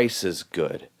price is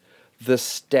good. The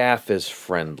staff is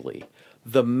friendly.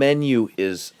 The menu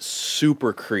is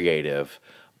super creative.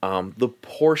 The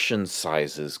portion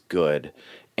size is good.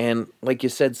 And like you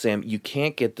said, Sam, you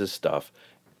can't get this stuff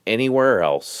anywhere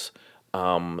else.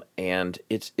 And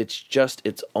it's just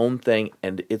its own thing,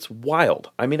 and it's wild.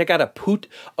 I mean, I got a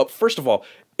first of all,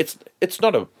 it's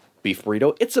not a beef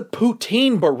burrito, it's a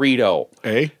poutine burrito.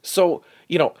 Hey? So,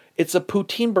 it's a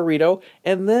poutine burrito,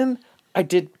 and then I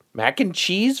did mac and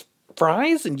cheese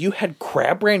fries, and you had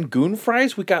crab rangoon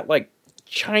fries. We got like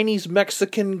Chinese,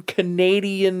 Mexican,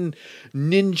 Canadian,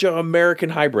 Ninja American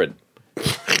hybrid.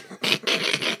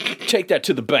 Take that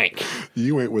to the bank.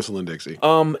 You ain't whistling Dixie.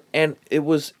 And it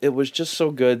was just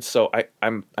so good. So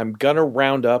I'm gonna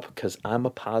round up because I'm a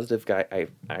positive guy.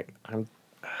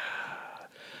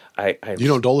 You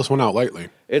don't dole this one out lightly.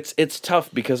 It's tough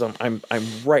because I'm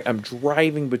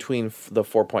driving between the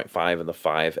 4.5 and the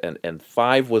 5, and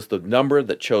 5 was the number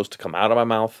that chose to come out of my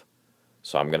mouth.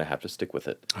 So I'm gonna have to stick with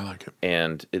it. I like it.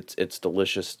 And it's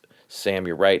delicious. Sam,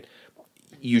 you're right.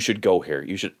 You should go here.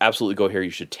 You should absolutely go here.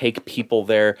 You should take people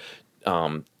there.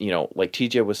 Like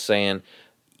TJ was saying,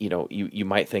 you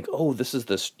might think, oh, this is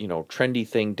this, trendy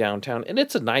thing downtown. And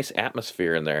it's a nice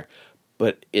atmosphere in there,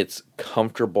 but it's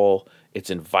comfortable.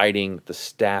 It's inviting. The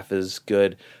staff is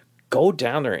good. Go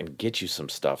down there and get you some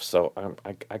stuff. So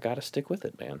I got to stick with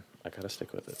it, man. I got to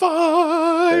stick with it.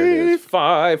 5. There it is.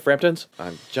 5, Framptons.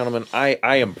 Gentlemen, I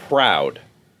am proud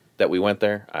that we went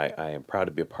there. I am proud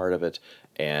to be a part of it.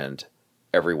 And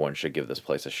everyone should give this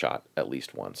place a shot at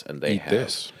least once. And they Eat have.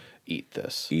 this. Eat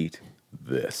this. Eat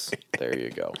this. There you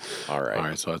go. All right. All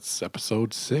right, so it's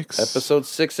episode 6. Episode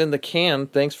 6 in the can.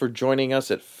 Thanks for joining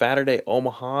us at Saturday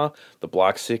Omaha. The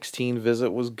Block 16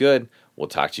 visit was good. We'll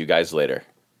talk to you guys later.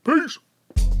 Peace.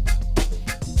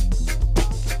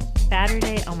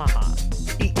 Saturday Omaha.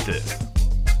 Eat this.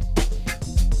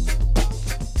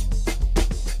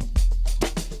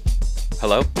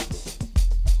 Hello?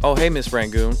 Oh, hey, Miss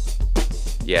Rangoon.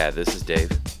 Yeah, this is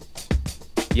Dave.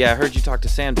 Yeah, I heard you talk to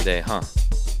Sam today, huh?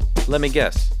 Let me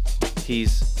guess.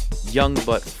 He's young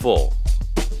but full.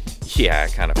 Yeah,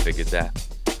 I kind of figured that.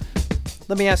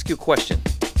 Let me ask you a question.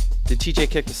 Did TJ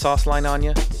kick the sauce line on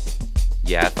you?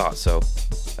 Yeah, I thought so.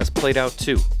 That's played out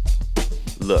too.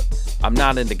 Look, I'm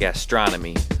not into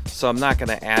gastronomy, so I'm not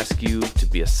gonna ask you to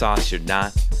be a sauce you're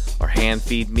not, or hand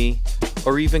feed me,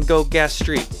 or even go gas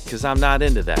street, cause I'm not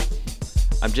into that.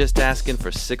 I'm just asking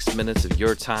for 6 minutes of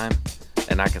your time,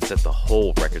 and I can set the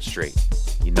whole record straight.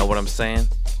 You know what I'm saying?